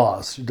they're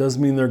lost. It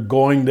doesn't mean they're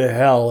going to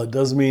hell. It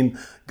doesn't mean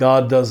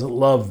God doesn't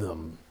love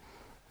them.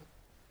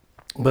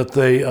 But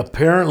they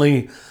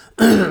apparently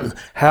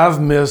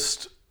have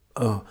missed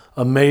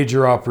a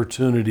major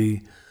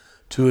opportunity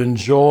to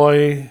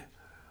enjoy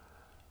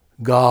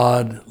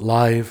God,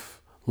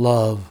 life,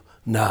 love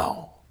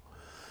now.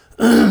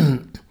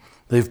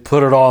 They've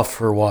put it off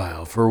for a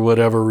while, for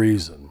whatever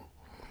reason.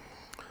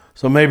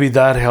 So maybe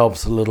that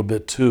helps a little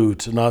bit too,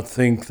 to not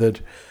think that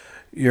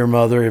your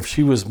mother, if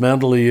she was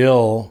mentally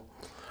ill,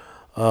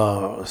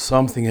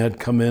 something had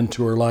come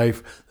into her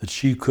life that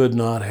she could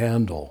not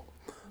handle,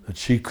 that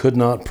she could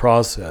not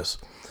process.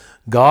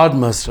 God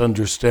must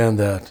understand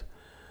that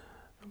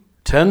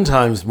 10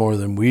 times more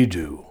than we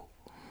do.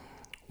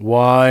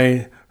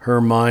 Why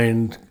her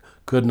mind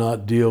could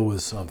not deal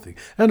with something.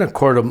 And of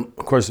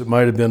course, it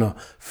might have been a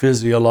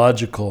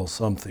physiological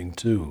something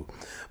too.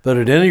 But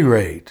at any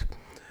rate,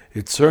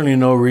 it's certainly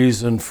no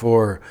reason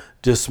for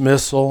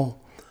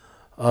dismissal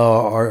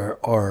or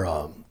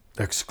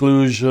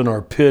exclusion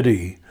or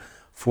pity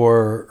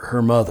for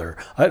her mother.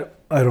 I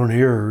don't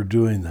hear her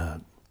doing that.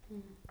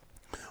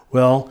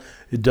 Well,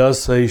 it does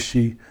say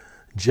she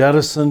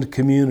jettisoned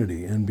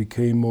community and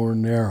became more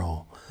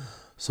narrow.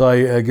 So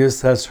I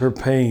guess that's her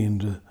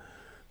pain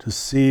to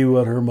see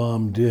what her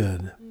mom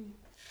did.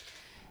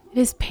 It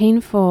is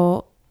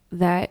painful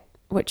that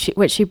what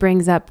she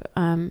brings up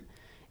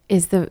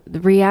is the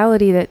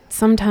reality that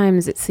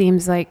sometimes it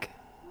seems like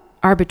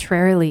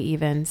arbitrarily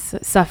even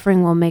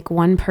suffering will make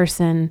one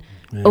person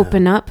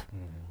open up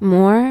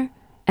more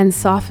and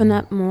soften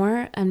up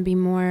more and be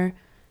more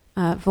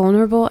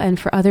vulnerable, and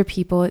for other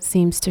people it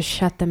seems to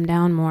shut them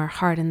down more,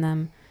 harden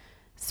them,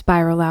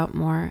 spiral out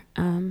more.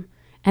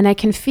 And I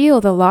can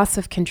feel the loss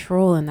of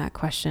control in that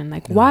question.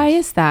 Like, why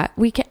is that?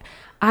 What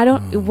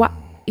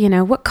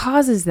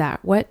causes that?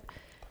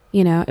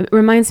 It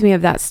reminds me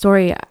of that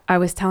story I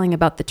was telling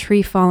about the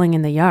tree falling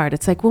in the yard.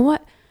 It's like, well,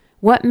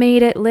 what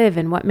made it live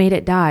and what made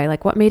it die?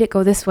 Like, what made it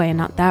go this way and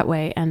not that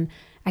way? And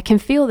I can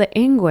feel the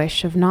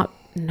anguish of not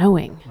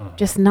knowing,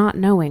 just not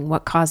knowing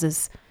what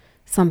causes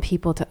some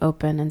people to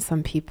open and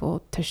some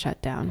people to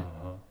shut down.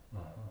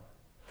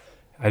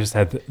 I just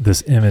had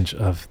this image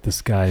of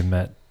this guy I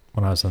met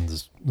when I was on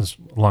this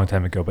a long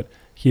time ago, but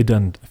he had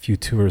done a few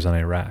tours on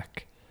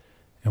Iraq.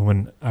 And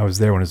when I was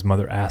there, when his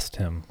mother asked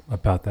him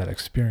about that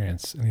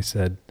experience, and he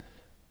said,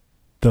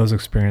 those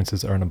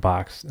experiences are in a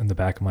box in the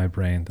back of my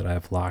brain that I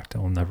have locked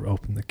and will never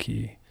open the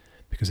key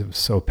because it was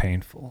so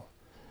painful.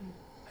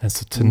 And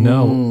so to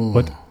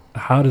know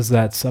how has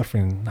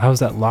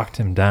that locked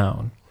him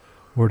down?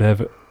 Or to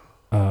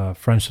have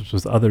friendships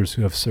with others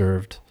who have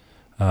served,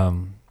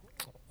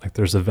 like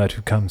there's a vet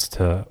who comes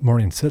to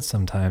morning sit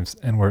sometimes,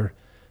 and where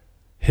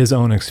his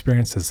own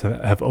experiences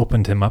have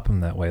opened him up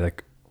in that way.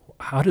 Like,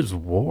 how does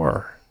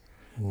war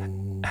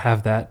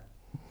have that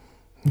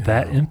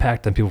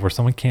impact on people where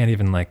someone can't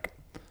even like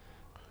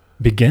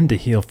begin to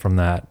heal from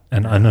that,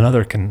 and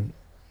another can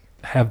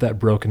have that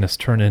brokenness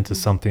turn into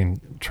something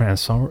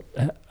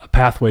a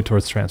pathway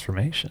towards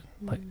transformation.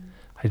 Like,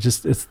 it's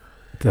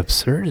the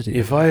absurdity.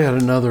 If I had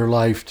another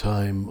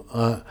lifetime,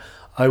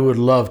 I would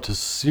love to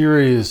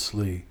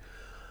seriously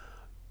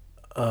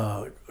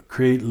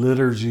create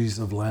liturgies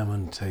of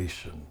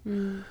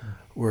lamentation,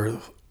 where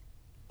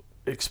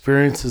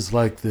experiences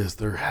like this,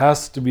 there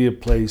has to be a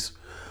place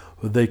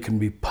where they can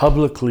be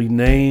publicly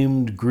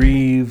named,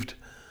 grieved.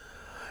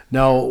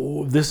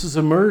 Now, this has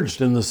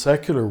emerged in the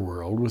secular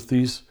world with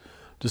these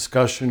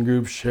discussion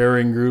groups,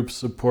 sharing groups,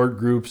 support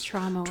groups,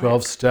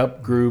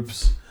 12-step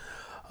groups,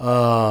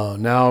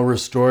 now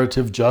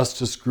restorative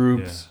justice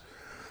groups. Yeah.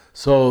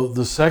 So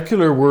the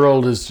secular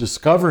world is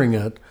discovering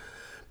it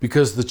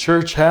because the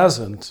church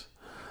hasn't.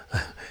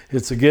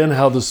 It's again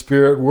how the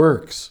Spirit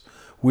works.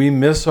 We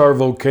miss our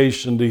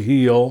vocation to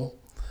heal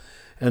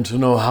and to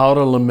know how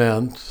to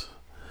lament,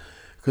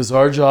 because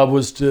our job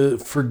was to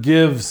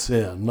forgive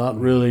sin, not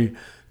really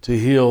to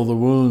heal the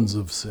wounds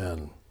of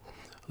sin.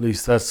 At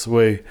least that's the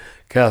way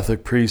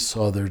Catholic priests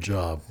saw their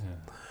job.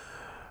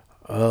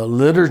 Yeah.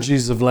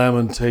 Liturgies of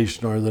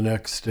lamentation are the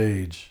next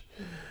stage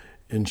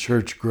in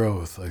church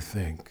growth, I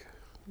think.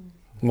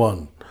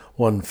 One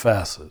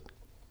facet.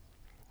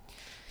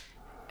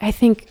 I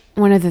think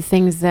one of the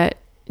things that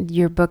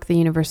your book, The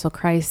Universal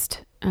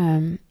Christ,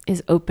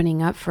 is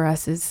opening up for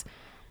us is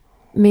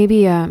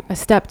maybe a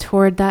step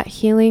toward that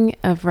healing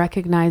of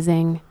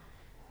recognizing,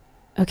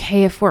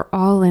 okay, if we're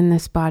all in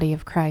this body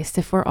of Christ,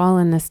 if we're all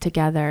in this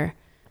together,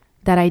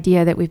 that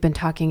idea that we've been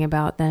talking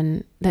about,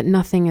 then that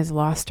nothing is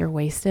lost or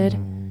wasted.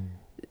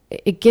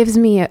 It gives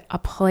me a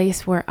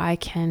place where I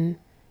can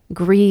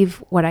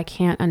grieve what I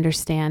can't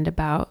understand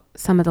about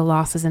some of the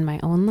losses in my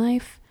own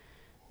life,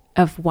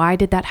 of why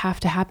did that have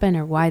to happen,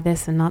 or why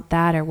this and not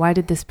that, or why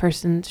did this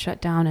person shut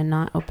down and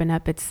not open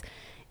up.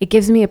 It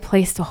gives me a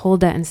place to hold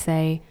that and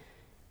say,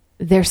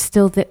 they're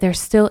still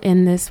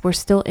in this. We're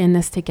still in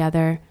this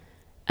together.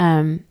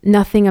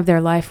 Nothing of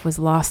their life was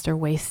lost or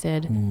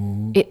wasted.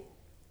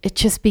 It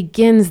just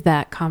begins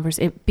that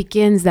conversation. It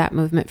begins that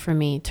movement for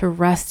me to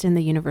rest in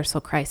the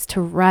universal Christ,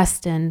 to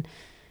rest in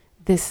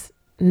this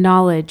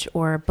knowledge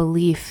or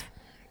belief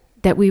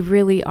that we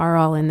really are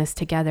all in this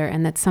together,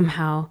 and that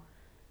somehow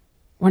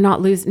we're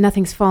not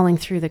nothing's falling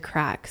through the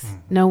cracks.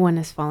 No one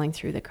is falling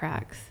through the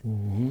cracks.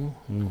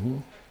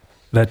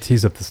 That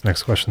tees up this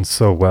next question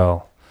so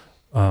well.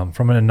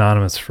 From an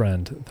anonymous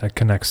friend that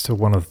connects to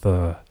one of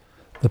the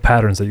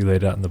patterns that you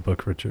laid out in the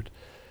book, Richard.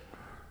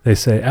 They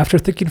say, after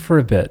thinking for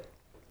a bit,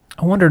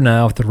 I wonder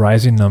now if the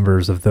rising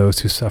numbers of those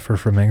who suffer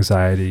from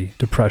anxiety,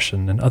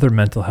 depression, and other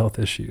mental health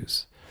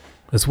issues,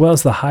 as well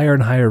as the higher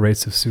and higher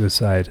rates of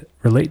suicide,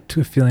 relate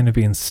to a feeling of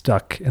being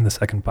stuck in the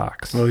second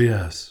box. Oh,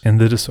 yes. In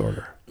the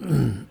disorder.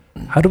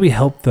 How do we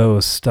help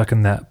those stuck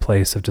in that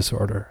place of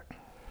disorder,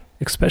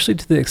 especially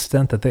to the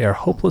extent that they are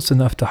hopeless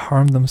enough to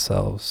harm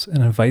themselves,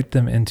 and invite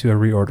them into a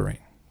reordering,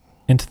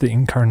 into the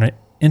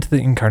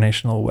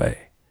incarnational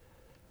way,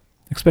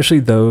 especially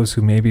those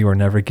who maybe were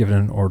never given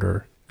an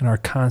order and are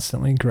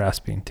constantly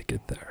grasping to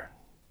get there?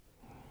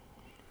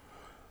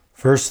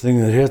 First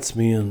thing that hits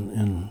me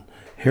in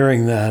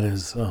hearing that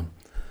is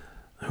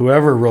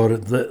whoever wrote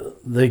it,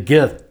 they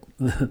get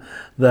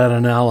that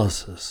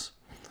analysis.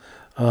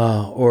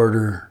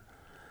 Order,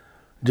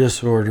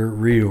 disorder,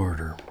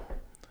 reorder.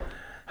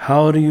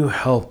 How do you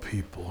help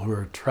people who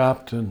are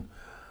trapped in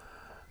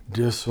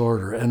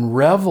disorder and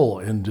revel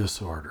in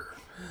disorder?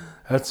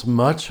 That's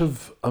much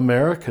of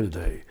America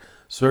today,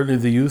 certainly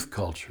the youth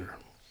culture.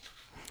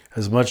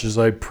 As much as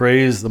I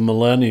praise the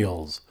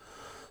millennials,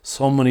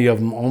 so many of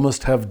them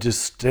almost have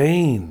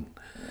disdain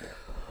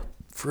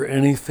for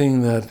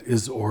anything that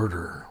is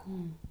order.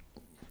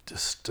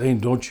 Disdain.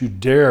 Don't you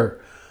dare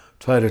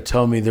try to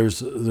tell me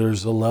there's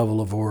a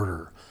level of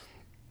order.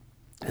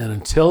 And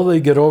until they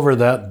get over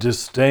that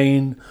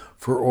disdain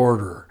for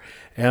order,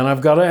 and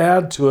I've got to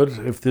add to it,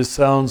 if this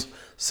sounds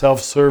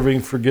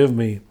self-serving, forgive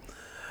me,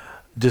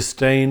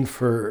 disdain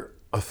for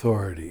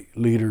authority,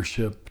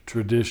 leadership,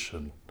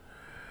 tradition.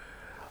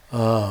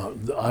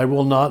 I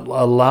will not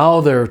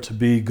allow there to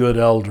be good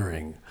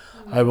eldering.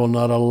 I will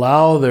not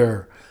allow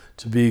there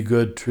to be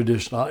good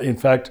tradition. In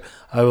fact,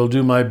 I will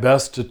do my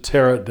best to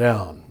tear it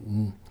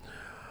down.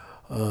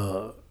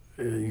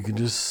 You can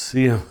just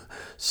see him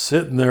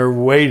sitting there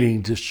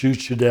waiting to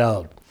shoot you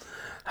down.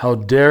 How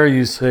dare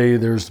you say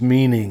there's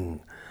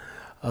meaning?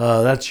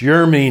 That's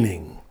your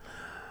meaning.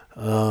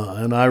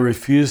 And I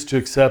refuse to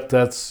accept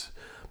that's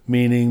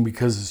meaning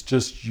because it's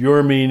just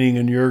your meaning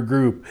and your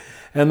group.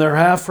 And they're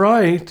half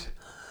right.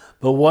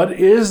 But what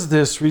is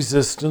this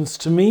resistance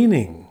to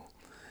meaning?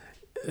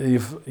 You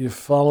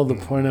follow the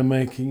point I'm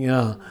making?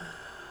 Yeah.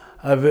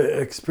 I've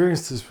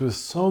experienced this with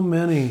so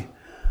many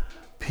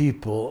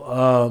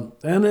people.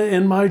 And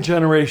in my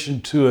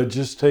generation too, it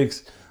just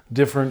takes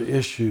different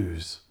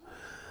issues.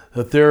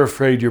 That they're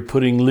afraid you're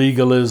putting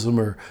legalism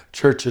or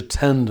church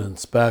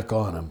attendance back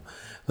on them.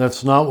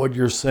 That's not what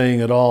you're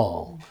saying at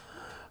all.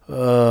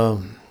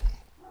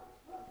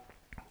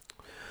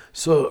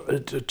 So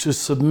to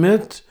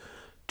submit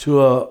to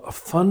a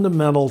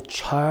fundamental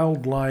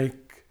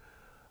childlike,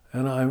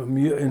 and I'm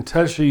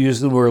intentionally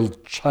using the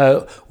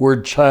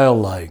word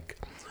childlike,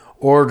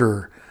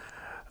 order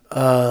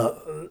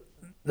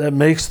that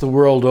makes the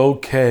world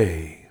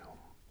okay,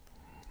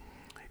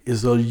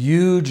 is a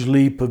huge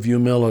leap of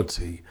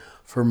humility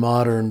for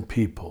modern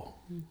people,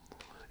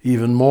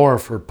 even more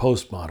for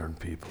postmodern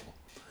people.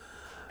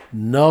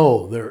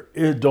 No,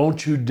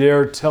 don't you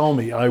dare tell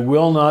me. I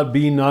will not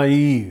be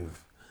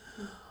naive.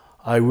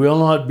 I will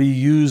not be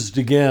used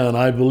again.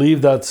 I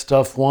believed that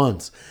stuff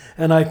once.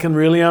 And I can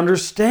really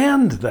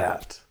understand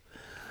that.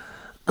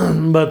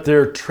 But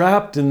they're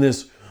trapped in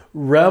this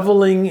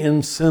reveling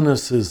in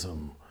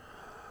cynicism,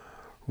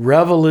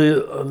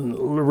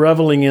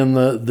 reveling in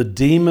the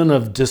demon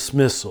of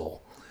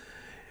dismissal.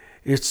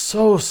 It's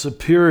so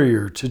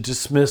superior to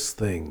dismiss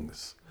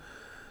things.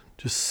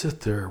 Just sit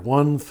there,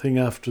 one thing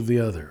after the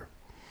other.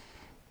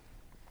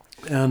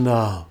 And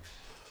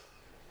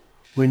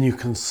when you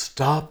can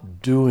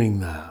stop doing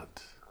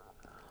that,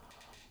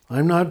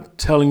 I'm not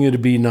telling you to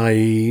be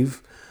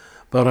naive,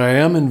 but I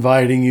am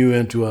inviting you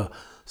into a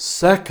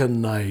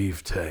second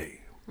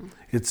naivete.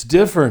 It's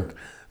different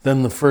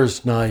than the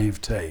first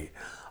naivete.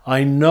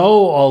 I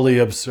know all the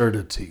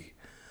absurdity.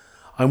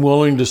 I'm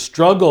willing to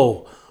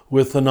struggle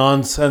with the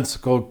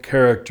nonsensical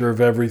character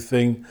of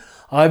everything.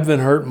 I've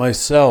been hurt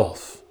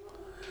myself,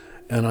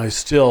 and I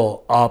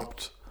still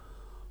opt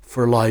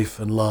for life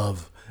and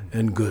love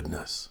and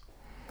goodness.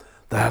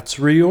 That's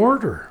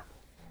reorder.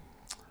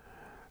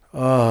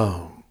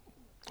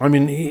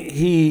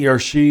 He or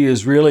she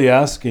is really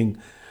asking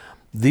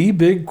the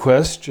big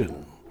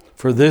question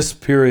for this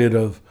period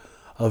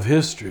of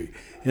history.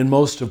 In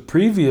most of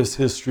previous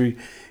history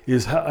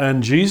is,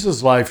 in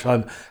Jesus'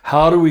 lifetime,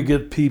 how do we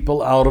get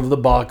people out of the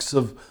box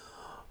of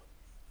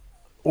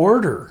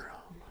order,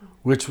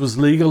 which was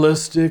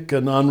legalistic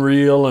and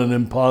unreal and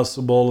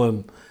impossible,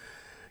 and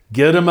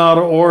get them out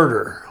of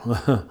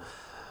order.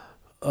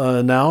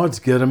 Now it's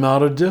get them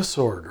out of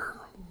disorder.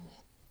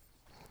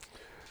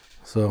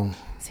 So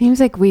seems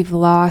like we've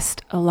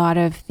lost a lot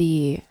of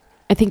I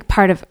think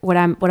part of what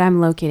I'm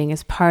locating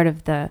is part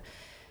of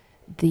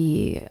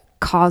the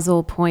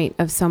causal point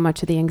of so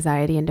much of the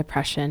anxiety and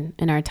depression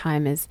in our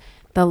time is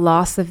the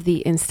loss of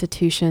the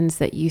institutions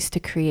that used to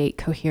create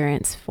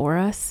coherence for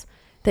us,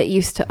 that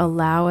used to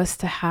allow us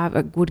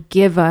to would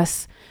give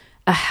us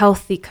a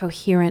healthy,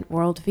 coherent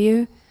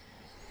worldview.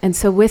 And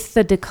so with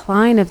the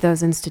decline of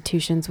those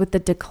institutions, with the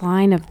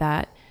decline of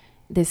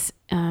this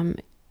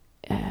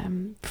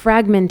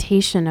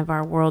fragmentation of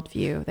our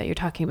worldview that you're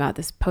talking about,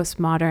 this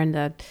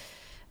postmodern,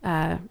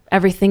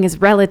 everything is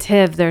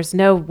relative, there's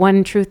no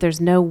one truth,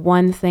 there's no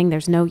one thing,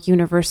 there's no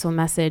universal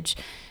message,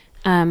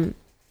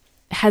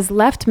 has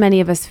left many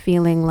of us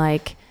feeling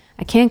like,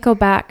 I can't go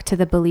back to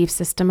the belief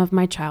system of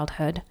my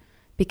childhood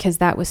because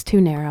that was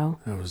too narrow.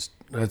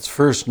 That's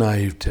first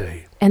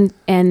naivete. And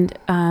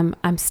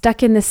I'm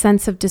stuck in this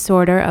sense of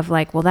disorder of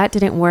like, well, that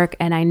didn't work,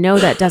 and I know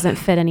that doesn't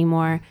fit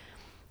anymore.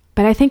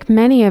 But I think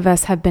many of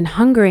us have been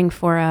hungering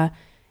for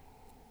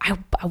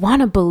I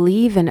want to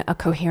believe in a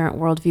coherent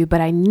worldview,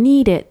 but I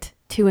need it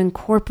to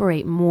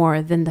incorporate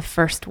more than the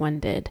first one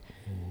did.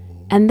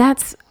 And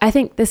I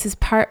think this is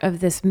part of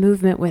this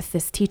movement with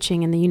this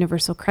teaching in the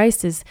universal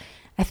Christ is,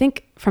 I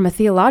think from a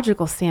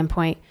theological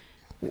standpoint,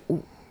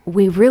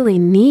 we really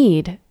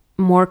need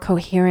more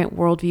coherent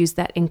worldviews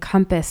that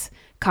encompass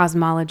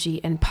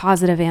cosmology and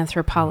positive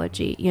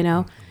anthropology,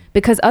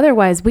 because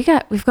otherwise we've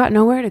got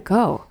nowhere to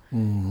go.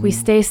 Mm-hmm. We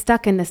stay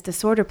stuck in this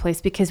disorder place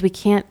because we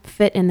can't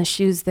fit in the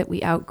shoes that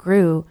we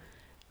outgrew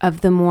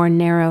of the more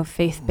narrow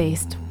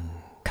faith-based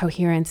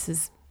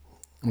coherences,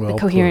 the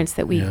coherence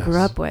that we grew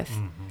up with.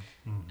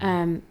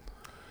 Mm-hmm.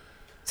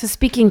 So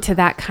speaking to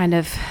that kind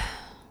of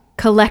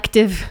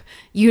collective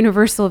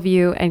universal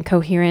view and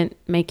coherent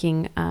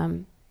making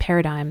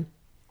paradigm,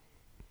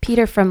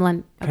 Peter from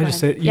London. Can I just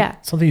say,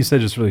 something you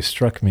said just really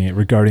struck me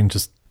regarding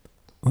just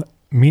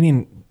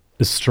meaning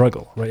is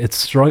struggle, right?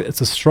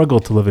 It's a struggle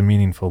to live a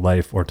meaningful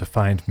life or to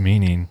find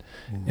meaning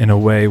in a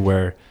way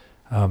where,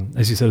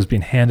 as you said, it was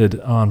being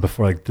handed on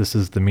before, like this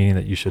is the meaning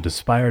that you should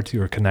aspire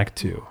to or connect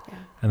to. Yeah.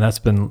 And that's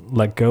been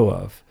let go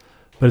of.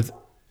 But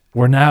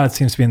where now it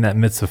seems to be in that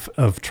midst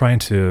of trying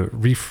to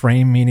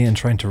reframe meaning and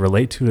trying to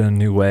relate to it in a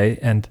new way.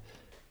 And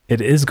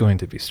it is going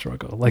to be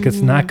struggle. Like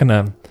it's not going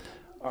to,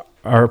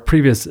 our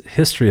previous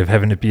history of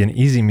having it be an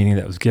easy meaning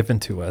that was given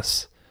to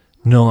us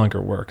no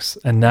longer works.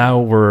 And now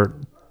we're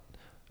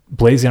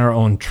blazing our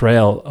own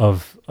trail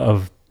of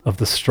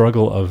the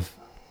struggle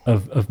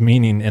of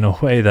meaning in a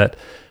way that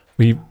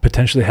we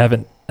potentially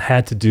haven't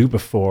had to do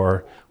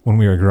before when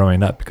we were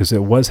growing up because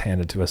it was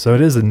handed to us. So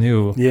it is a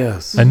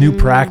new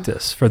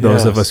practice for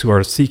those of us who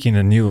are seeking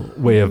a new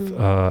way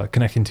of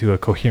connecting to a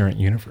coherent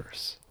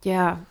universe.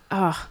 Yeah.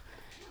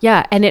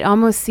 Yeah. And it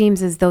almost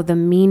seems as though the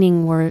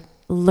meaning we're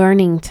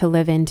learning to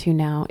live into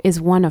now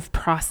is one of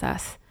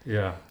process.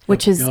 Yeah.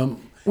 Which is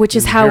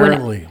how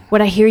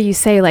when I hear you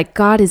say, like,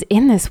 God is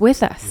in this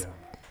with us.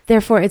 Yeah.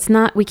 Therefore, it's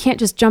not, we can't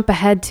just jump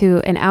ahead to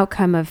an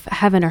outcome of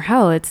heaven or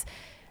hell. It's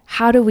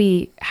how do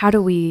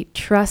we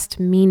trust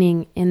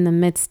meaning in the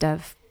midst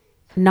of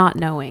not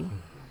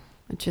knowing,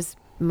 which is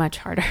much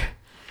harder.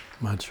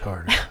 Much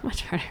harder.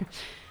 Much harder.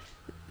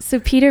 So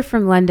Peter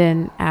from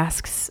London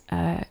asks,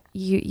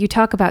 you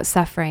talk about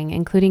suffering,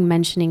 including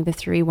mentioning the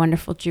three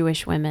wonderful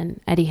Jewish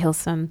women, Etty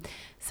Hillesum,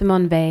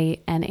 Simone Weil,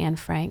 and Anne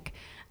Frank.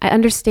 I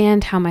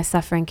understand how my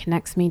suffering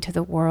connects me to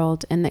the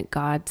world and that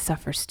God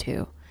suffers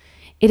too.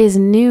 It is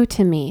new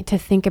to me to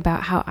think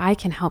about how I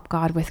can help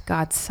God with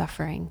God's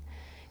suffering.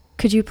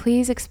 Could you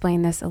please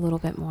explain this a little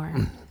bit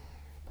more?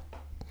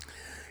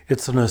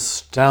 It's an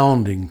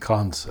astounding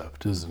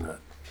concept, isn't it?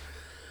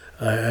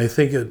 I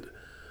think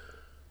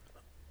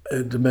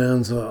it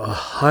demands a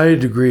high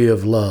degree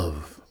of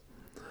love.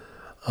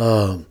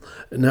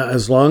 Now,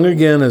 as long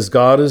again as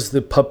God is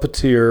the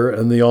puppeteer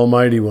and the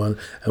Almighty One,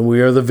 and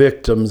we are the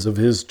victims of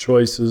His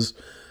choices,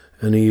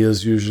 and He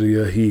is usually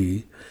a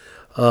He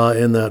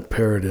in that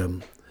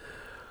paradigm,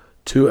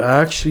 to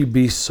actually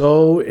be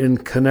so in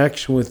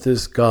connection with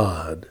this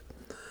God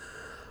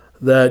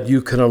that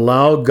you can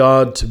allow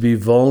God to be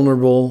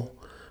vulnerable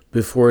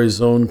before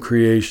His own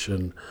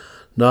creation,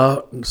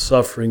 not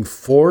suffering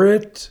for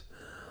it,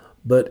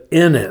 but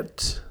in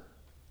it.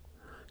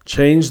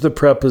 Change the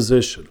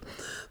preposition.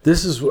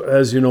 This is,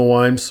 as you know,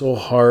 why I'm so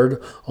hard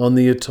on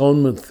the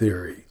atonement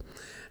theory.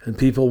 And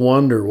people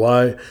wonder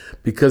why,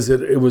 because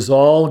it was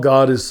all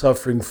God is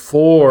suffering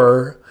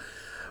for,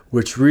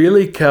 which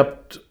really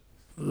kept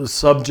the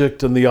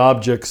subject and the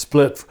object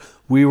split.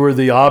 We were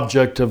the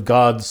object of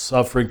God's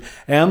suffering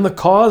and the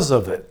cause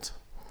of it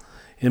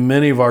in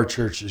many of our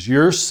churches.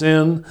 Your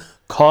sin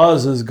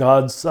causes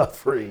God's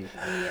suffering.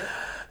 Yeah.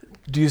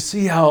 Do you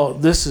see how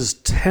this is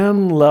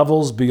 10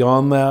 levels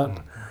beyond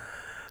that?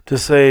 To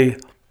say,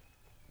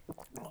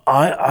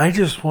 I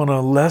just want to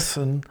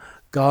lessen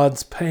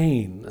God's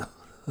pain.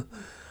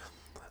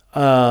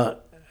 And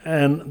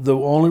the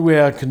only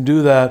way I can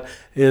do that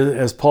is,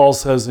 as Paul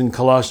says in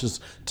Colossians,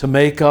 to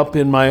make up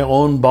in my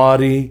own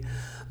body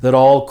that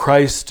all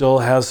Christ still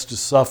has to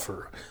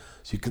suffer.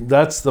 So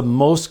that's the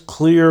most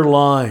clear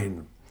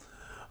line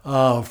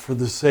for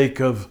the sake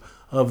of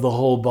the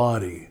whole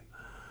body.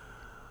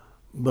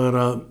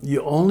 But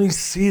you only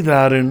see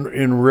that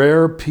in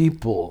rare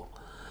people.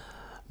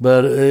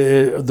 But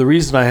the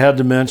reason I had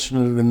to mention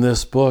it in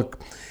this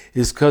book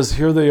is because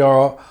here they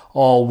are,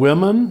 all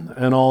women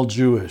and all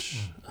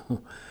Jewish.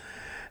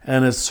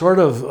 And it's sort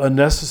of a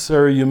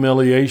necessary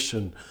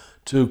humiliation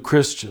to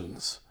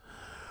Christians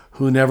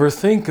who never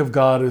think of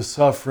God as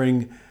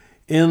suffering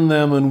in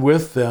them and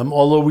with them,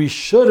 although we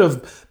should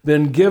have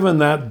been given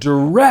that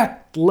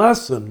direct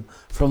lesson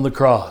from the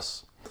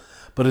cross.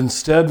 But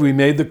instead we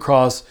made the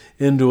cross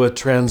into a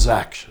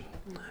transaction.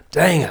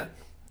 Dang it.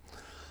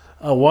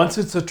 Once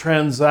it's a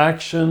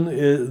transaction,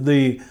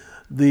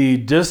 the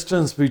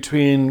distance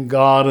between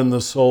God and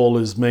the soul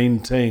is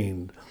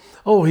maintained.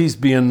 Oh, he's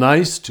being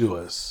nice to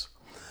us,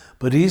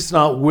 but he's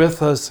not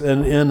with us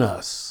and in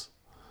us,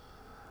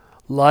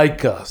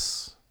 like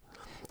us.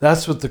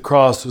 That's what the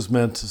cross was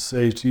meant to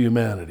say to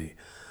humanity.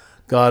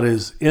 God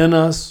is in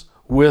us,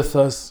 with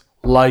us,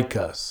 like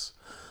us,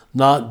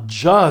 not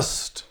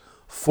just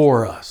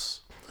for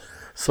us.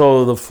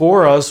 So the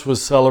for us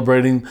was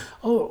celebrating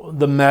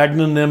the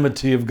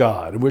magnanimity of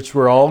God, which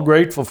we're all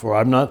grateful for.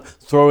 I'm not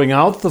throwing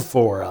out the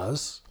for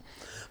us,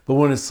 but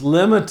when it's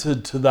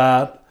limited to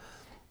that,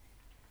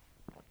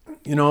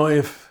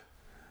 if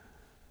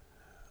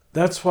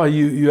that's why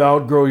you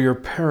outgrow your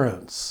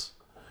parents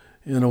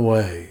in a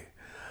way.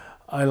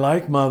 I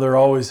like Mother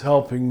always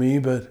helping me,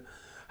 but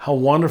how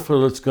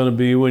wonderful it's going to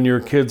be when your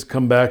kids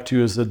come back to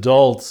you as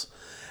adults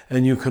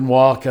and you can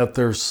walk at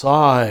their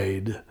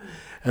side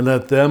and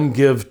let them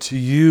give to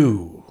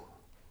you.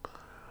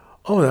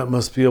 Oh, that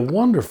must be a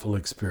wonderful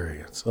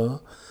experience, huh?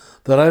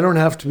 That I don't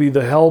have to be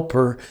the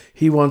helper.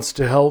 He wants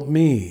to help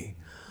me.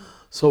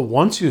 So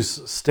once you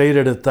state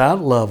it at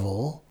that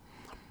level,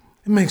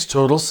 it makes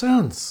total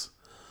sense.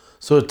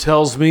 So it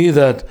tells me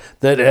that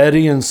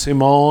Eddie and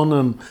Simone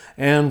and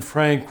Anne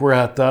Frank were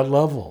at that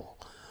level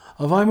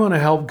of I'm going to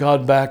help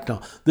God back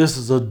now. This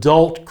is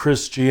adult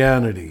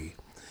Christianity,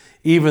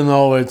 even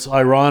though it's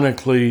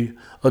ironically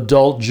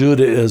adult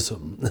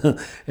Judaism.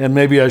 And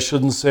maybe I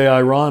shouldn't say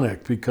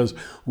ironic because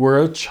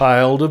we're a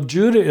child of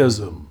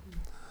Judaism.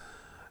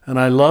 And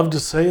I love to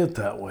say it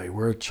that way.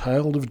 We're a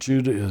child of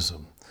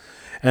Judaism.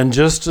 And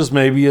just as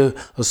maybe a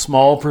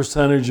small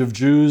percentage of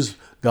Jews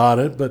got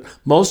it, but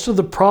most of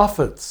the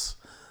prophets,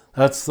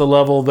 that's the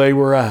level they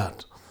were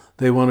at.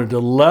 They wanted to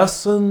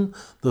lessen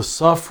the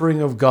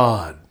suffering of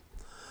God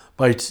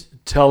by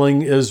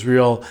telling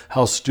Israel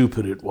how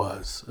stupid it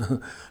was.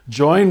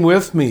 Join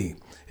with me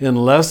in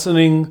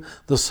lessening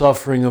the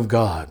suffering of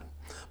God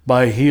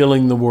by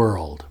healing the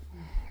world.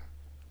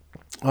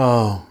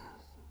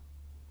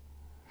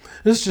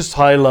 It's just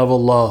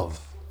high-level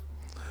love.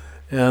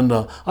 And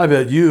I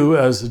bet you,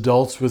 as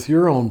adults with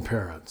your own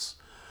parents,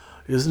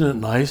 isn't it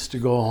nice to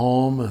go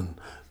home and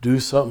do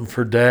something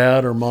for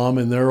Dad or Mom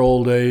in their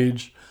old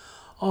age?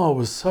 Oh, it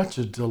was such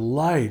a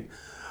delight.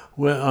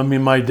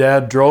 My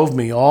dad drove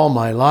me all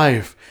my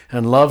life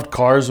and loved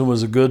cars and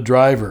was a good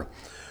driver.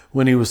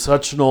 When he was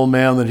such an old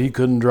man that he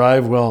couldn't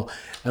drive well,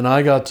 and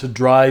I got to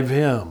drive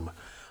him,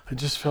 I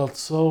just felt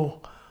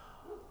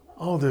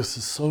this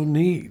is so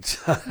neat.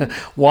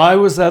 Why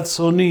was that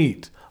so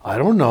neat? I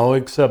don't know,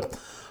 except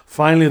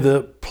finally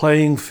the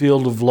playing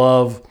field of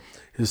love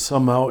is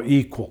somehow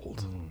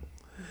equaled.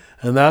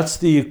 And that's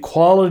the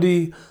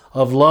equality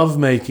of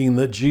lovemaking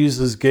that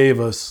Jesus gave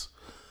us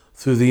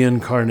through the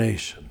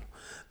incarnation.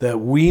 That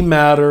we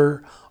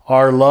matter,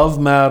 our love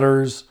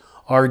matters,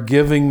 our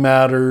giving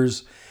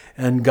matters,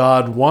 and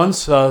God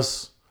wants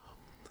us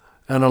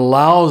and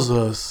allows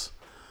us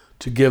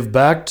to give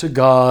back to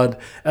God,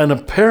 and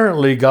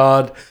apparently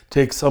God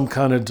takes some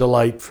kind of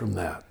delight from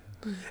that,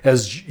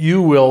 as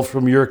you will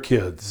from your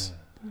kids.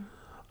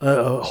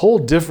 A whole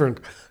different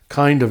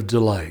kind of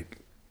delight.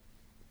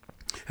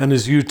 And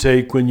as you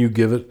take when you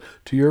give it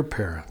to your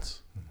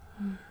parents.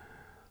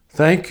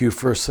 Thank you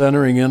for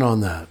centering in on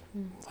that.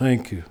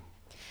 Thank you.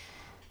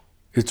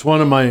 It's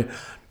one of my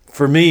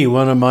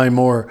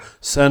more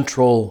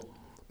central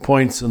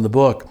points in the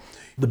book.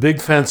 The big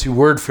fancy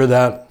word for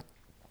that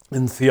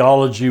in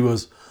theology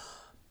was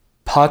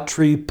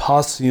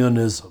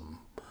patripassionism.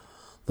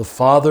 The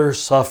Father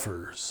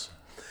suffers.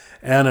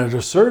 And at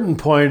a certain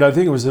point, I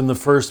think it was in the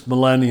first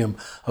millennium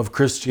of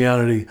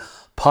Christianity,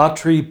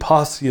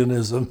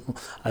 Patripassianism,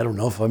 I don't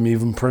know if I'm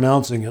even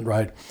pronouncing it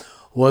right,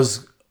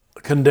 was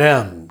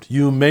condemned.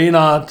 You may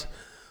not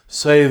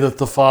say that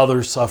the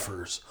Father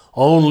suffers.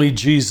 Only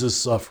Jesus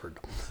suffered.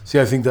 See,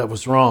 I think that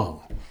was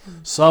wrong.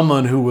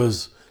 Someone who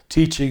was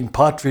teaching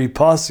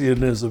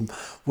Patripassianism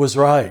was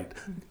right.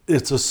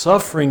 It's a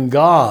suffering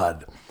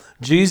God.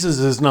 Jesus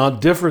is not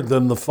different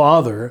than the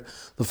Father.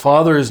 The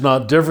Father is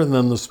not different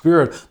than the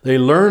Spirit. They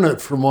learn it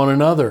from one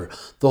another.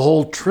 The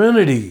whole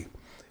Trinity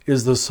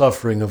is the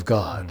suffering of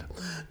God.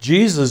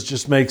 Jesus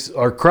just makes,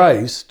 or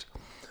Christ,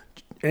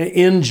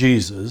 in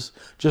Jesus,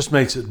 just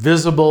makes it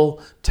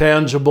visible,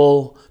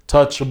 tangible,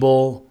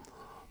 touchable,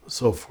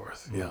 so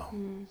forth. Yeah.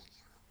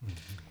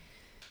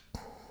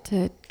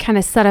 To kind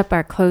of set up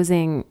our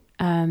closing,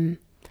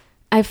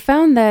 I've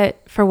found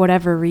that for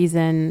whatever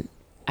reason,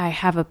 I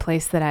have a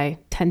place that I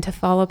tend to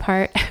fall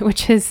apart,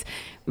 which is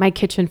my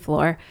kitchen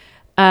floor.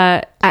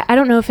 I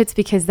don't know if it's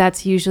because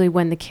that's usually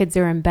when the kids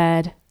are in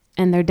bed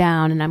and they're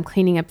down and I'm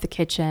cleaning up the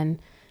kitchen.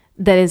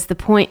 That is the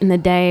point in the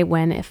day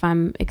when, if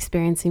I'm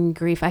experiencing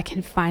grief, I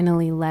can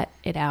finally let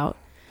it out.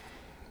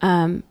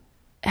 And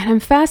I'm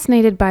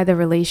fascinated by the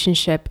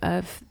relationship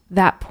of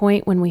that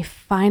point when we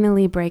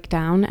finally break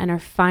down and are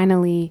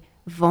finally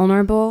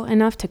vulnerable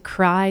enough to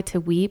cry, to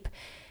weep,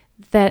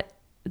 that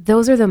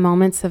those are the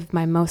moments of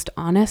my most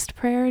honest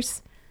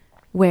prayers,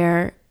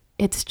 where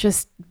it's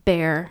just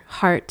bare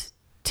heart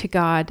to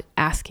God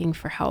asking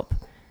for help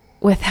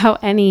without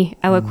any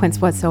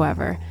eloquence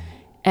whatsoever,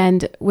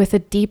 and with a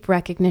deep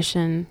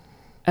recognition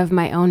of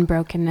my own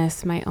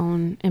brokenness, my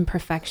own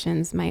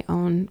imperfections, my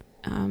own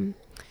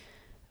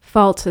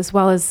faults, as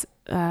well as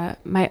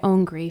my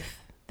own grief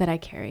that I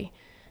carry.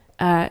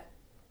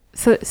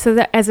 So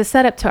that as a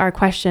setup to our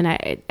question,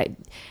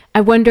 I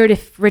wondered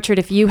if, Richard,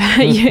 if you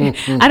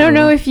I don't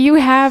know if you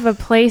have a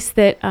place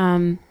that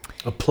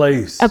A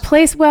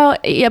place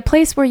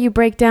where you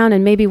break down,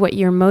 and maybe what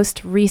your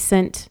most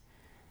recent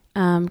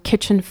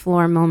kitchen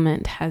floor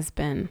moment has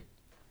been.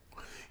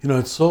 You know,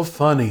 it's so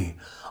funny.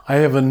 I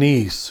have a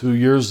niece who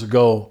years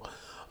ago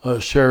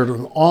shared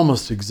an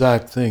almost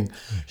exact thing.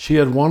 She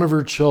had one of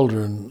her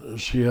children,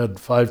 she had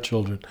 5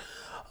 children,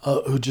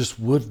 who just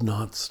would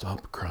not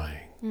stop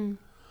crying.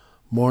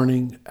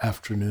 Morning,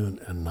 afternoon,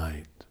 and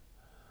night.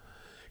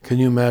 Can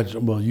you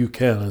imagine? Well, you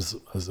can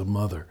as a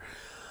mother.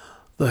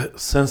 The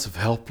sense of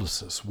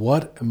helplessness.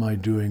 What am I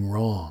doing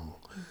wrong?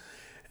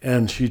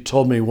 And she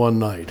told me one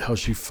night how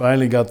she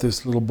finally got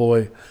this little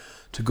boy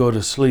to go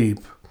to sleep,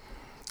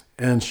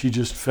 and she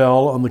just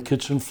fell on the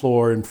kitchen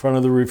floor in front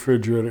of the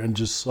refrigerator and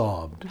just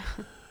sobbed.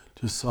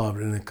 Just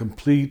sobbed in a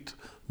complete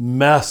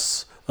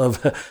mess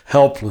of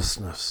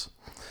helplessness.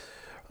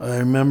 I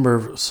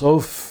remember so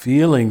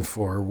feeling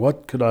for her.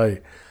 What could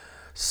I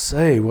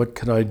say? What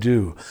could I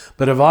do?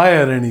 But have I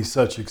had any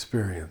such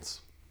experience?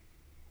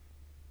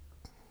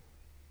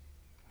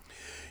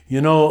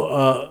 You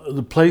know,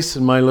 the place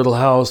in my little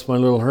house, my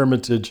little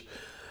hermitage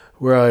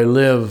where I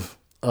live,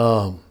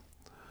 the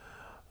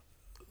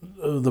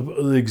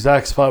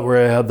exact spot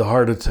where I had the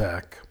heart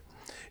attack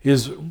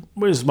is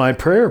my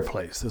prayer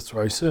place. That's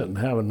where I sit and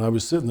have it. And I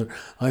was sitting there.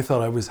 I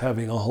thought I was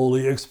having a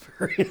holy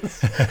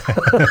experience.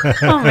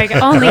 Oh my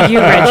God! Only you,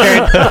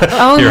 Richard.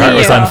 Only Your heart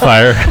was on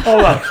fire.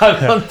 Oh my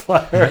God, on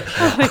fire.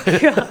 Oh my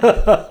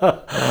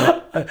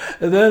God.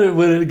 And then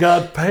when it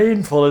got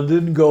painful and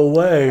didn't go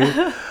away,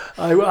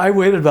 I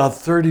waited about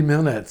 30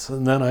 minutes,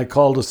 and then I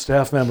called a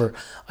staff member.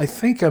 I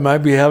think I might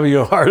be having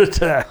a heart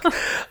attack.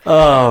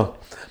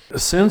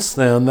 Since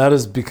then, that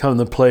has become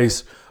the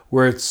place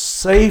where it's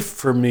safe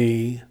for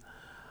me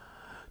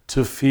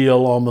to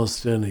feel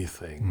almost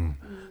anything.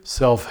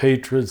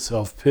 Self-hatred,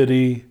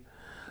 self-pity.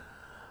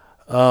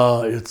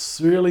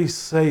 It's really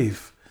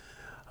safe.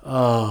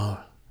 And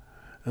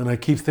I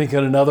keep thinking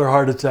another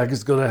heart attack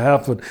is going to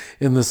happen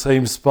in the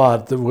same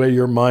spot. The way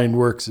your mind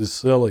works is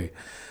silly.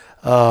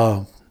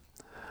 But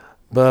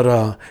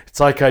it's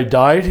like I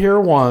died here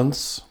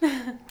once,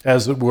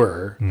 as it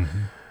were.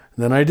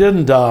 Then I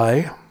didn't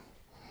die.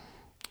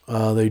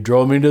 They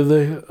drove me to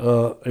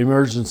the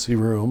emergency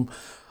room,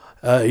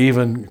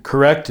 even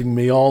correcting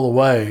me all the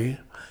way.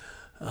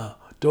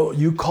 Don't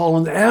you call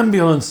an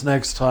ambulance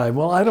next time?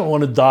 Well, I don't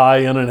want to die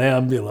in an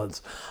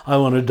ambulance. I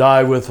want to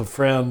die with a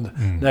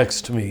friend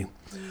next to me.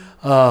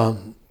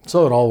 So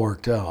it all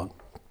worked out.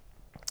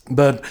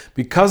 But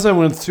because I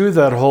went through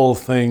that whole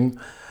thing,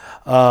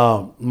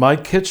 my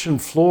kitchen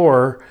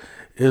floor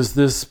is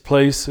this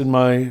place in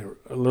my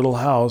little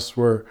house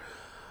where,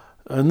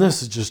 and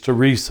this is just a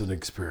recent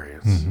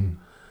experience,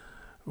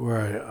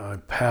 where I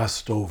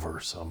passed over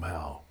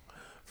somehow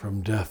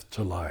from death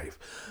to life.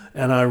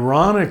 And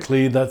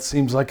ironically, that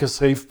seems like a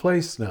safe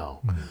place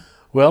now.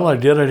 Well, I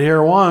did it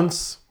here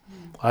once.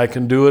 I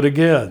can do it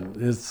again.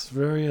 It's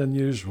very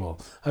unusual.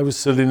 I was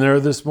sitting there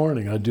this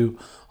morning. I do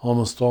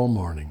almost all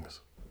mornings.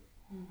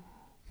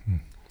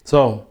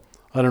 So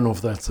I don't know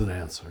if that's an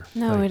answer.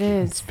 No, Thank it you.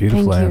 is. It's a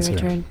beautiful Thank answer. you,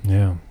 Richard.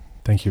 Yeah.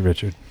 Thank you,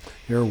 Richard.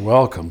 You're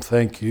welcome.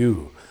 Thank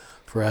you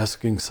for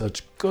asking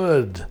such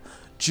good,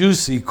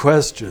 juicy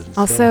questions.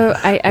 Also,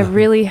 I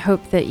really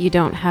hope that you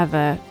don't have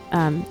a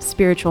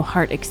spiritual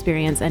heart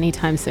experience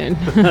anytime soon.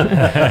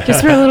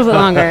 Just for a little bit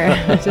longer.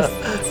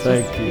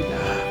 Thank you.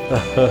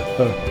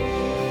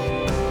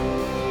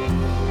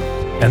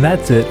 And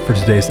that's it for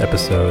today's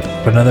episode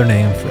of Another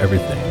Name for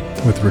Everything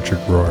with Richard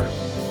Rohr.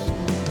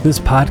 This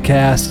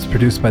podcast is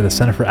produced by the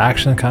Center for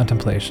Action and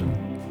Contemplation,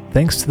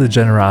 thanks to the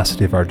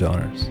generosity of our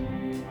donors.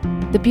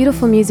 The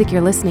beautiful music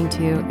you're listening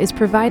to is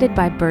provided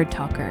by Bird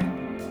Talker.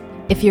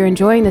 If you're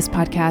enjoying this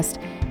podcast,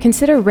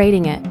 consider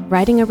rating it,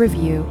 writing a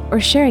review, or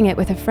sharing it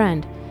with a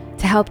friend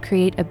to help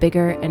create a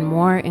bigger and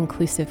more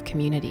inclusive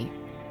community.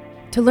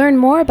 To learn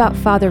more about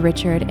Father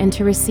Richard and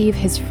to receive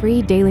his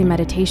free daily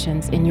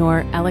meditations in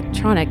your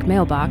electronic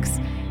mailbox,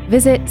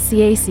 visit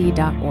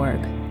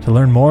cac.org. To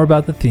learn more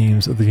about the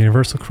themes of the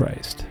Universal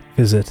Christ,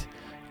 visit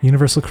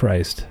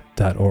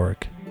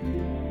universalchrist.org.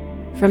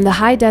 From the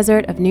high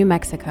desert of New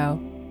Mexico,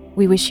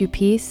 we wish you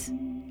peace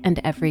and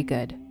every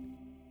good.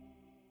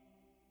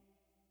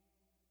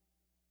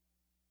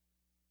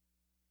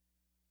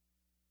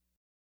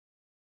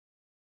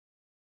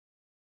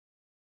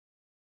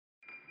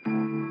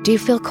 Do you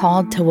feel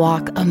called to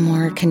walk a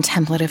more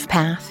contemplative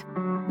path?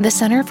 The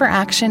Center for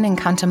Action and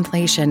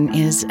Contemplation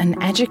is an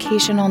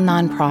educational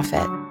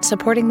nonprofit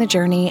supporting the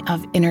journey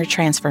of inner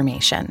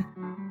transformation.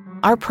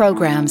 Our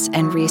programs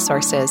and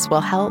resources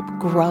will help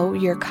grow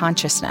your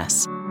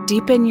consciousness,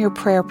 deepen your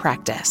prayer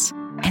practice,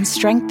 and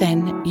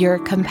strengthen your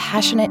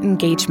compassionate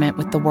engagement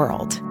with the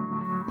world.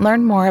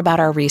 Learn more about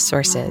our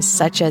resources,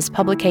 such as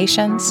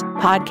publications,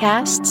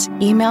 podcasts,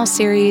 email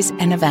series,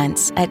 and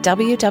events at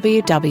www.cac.org.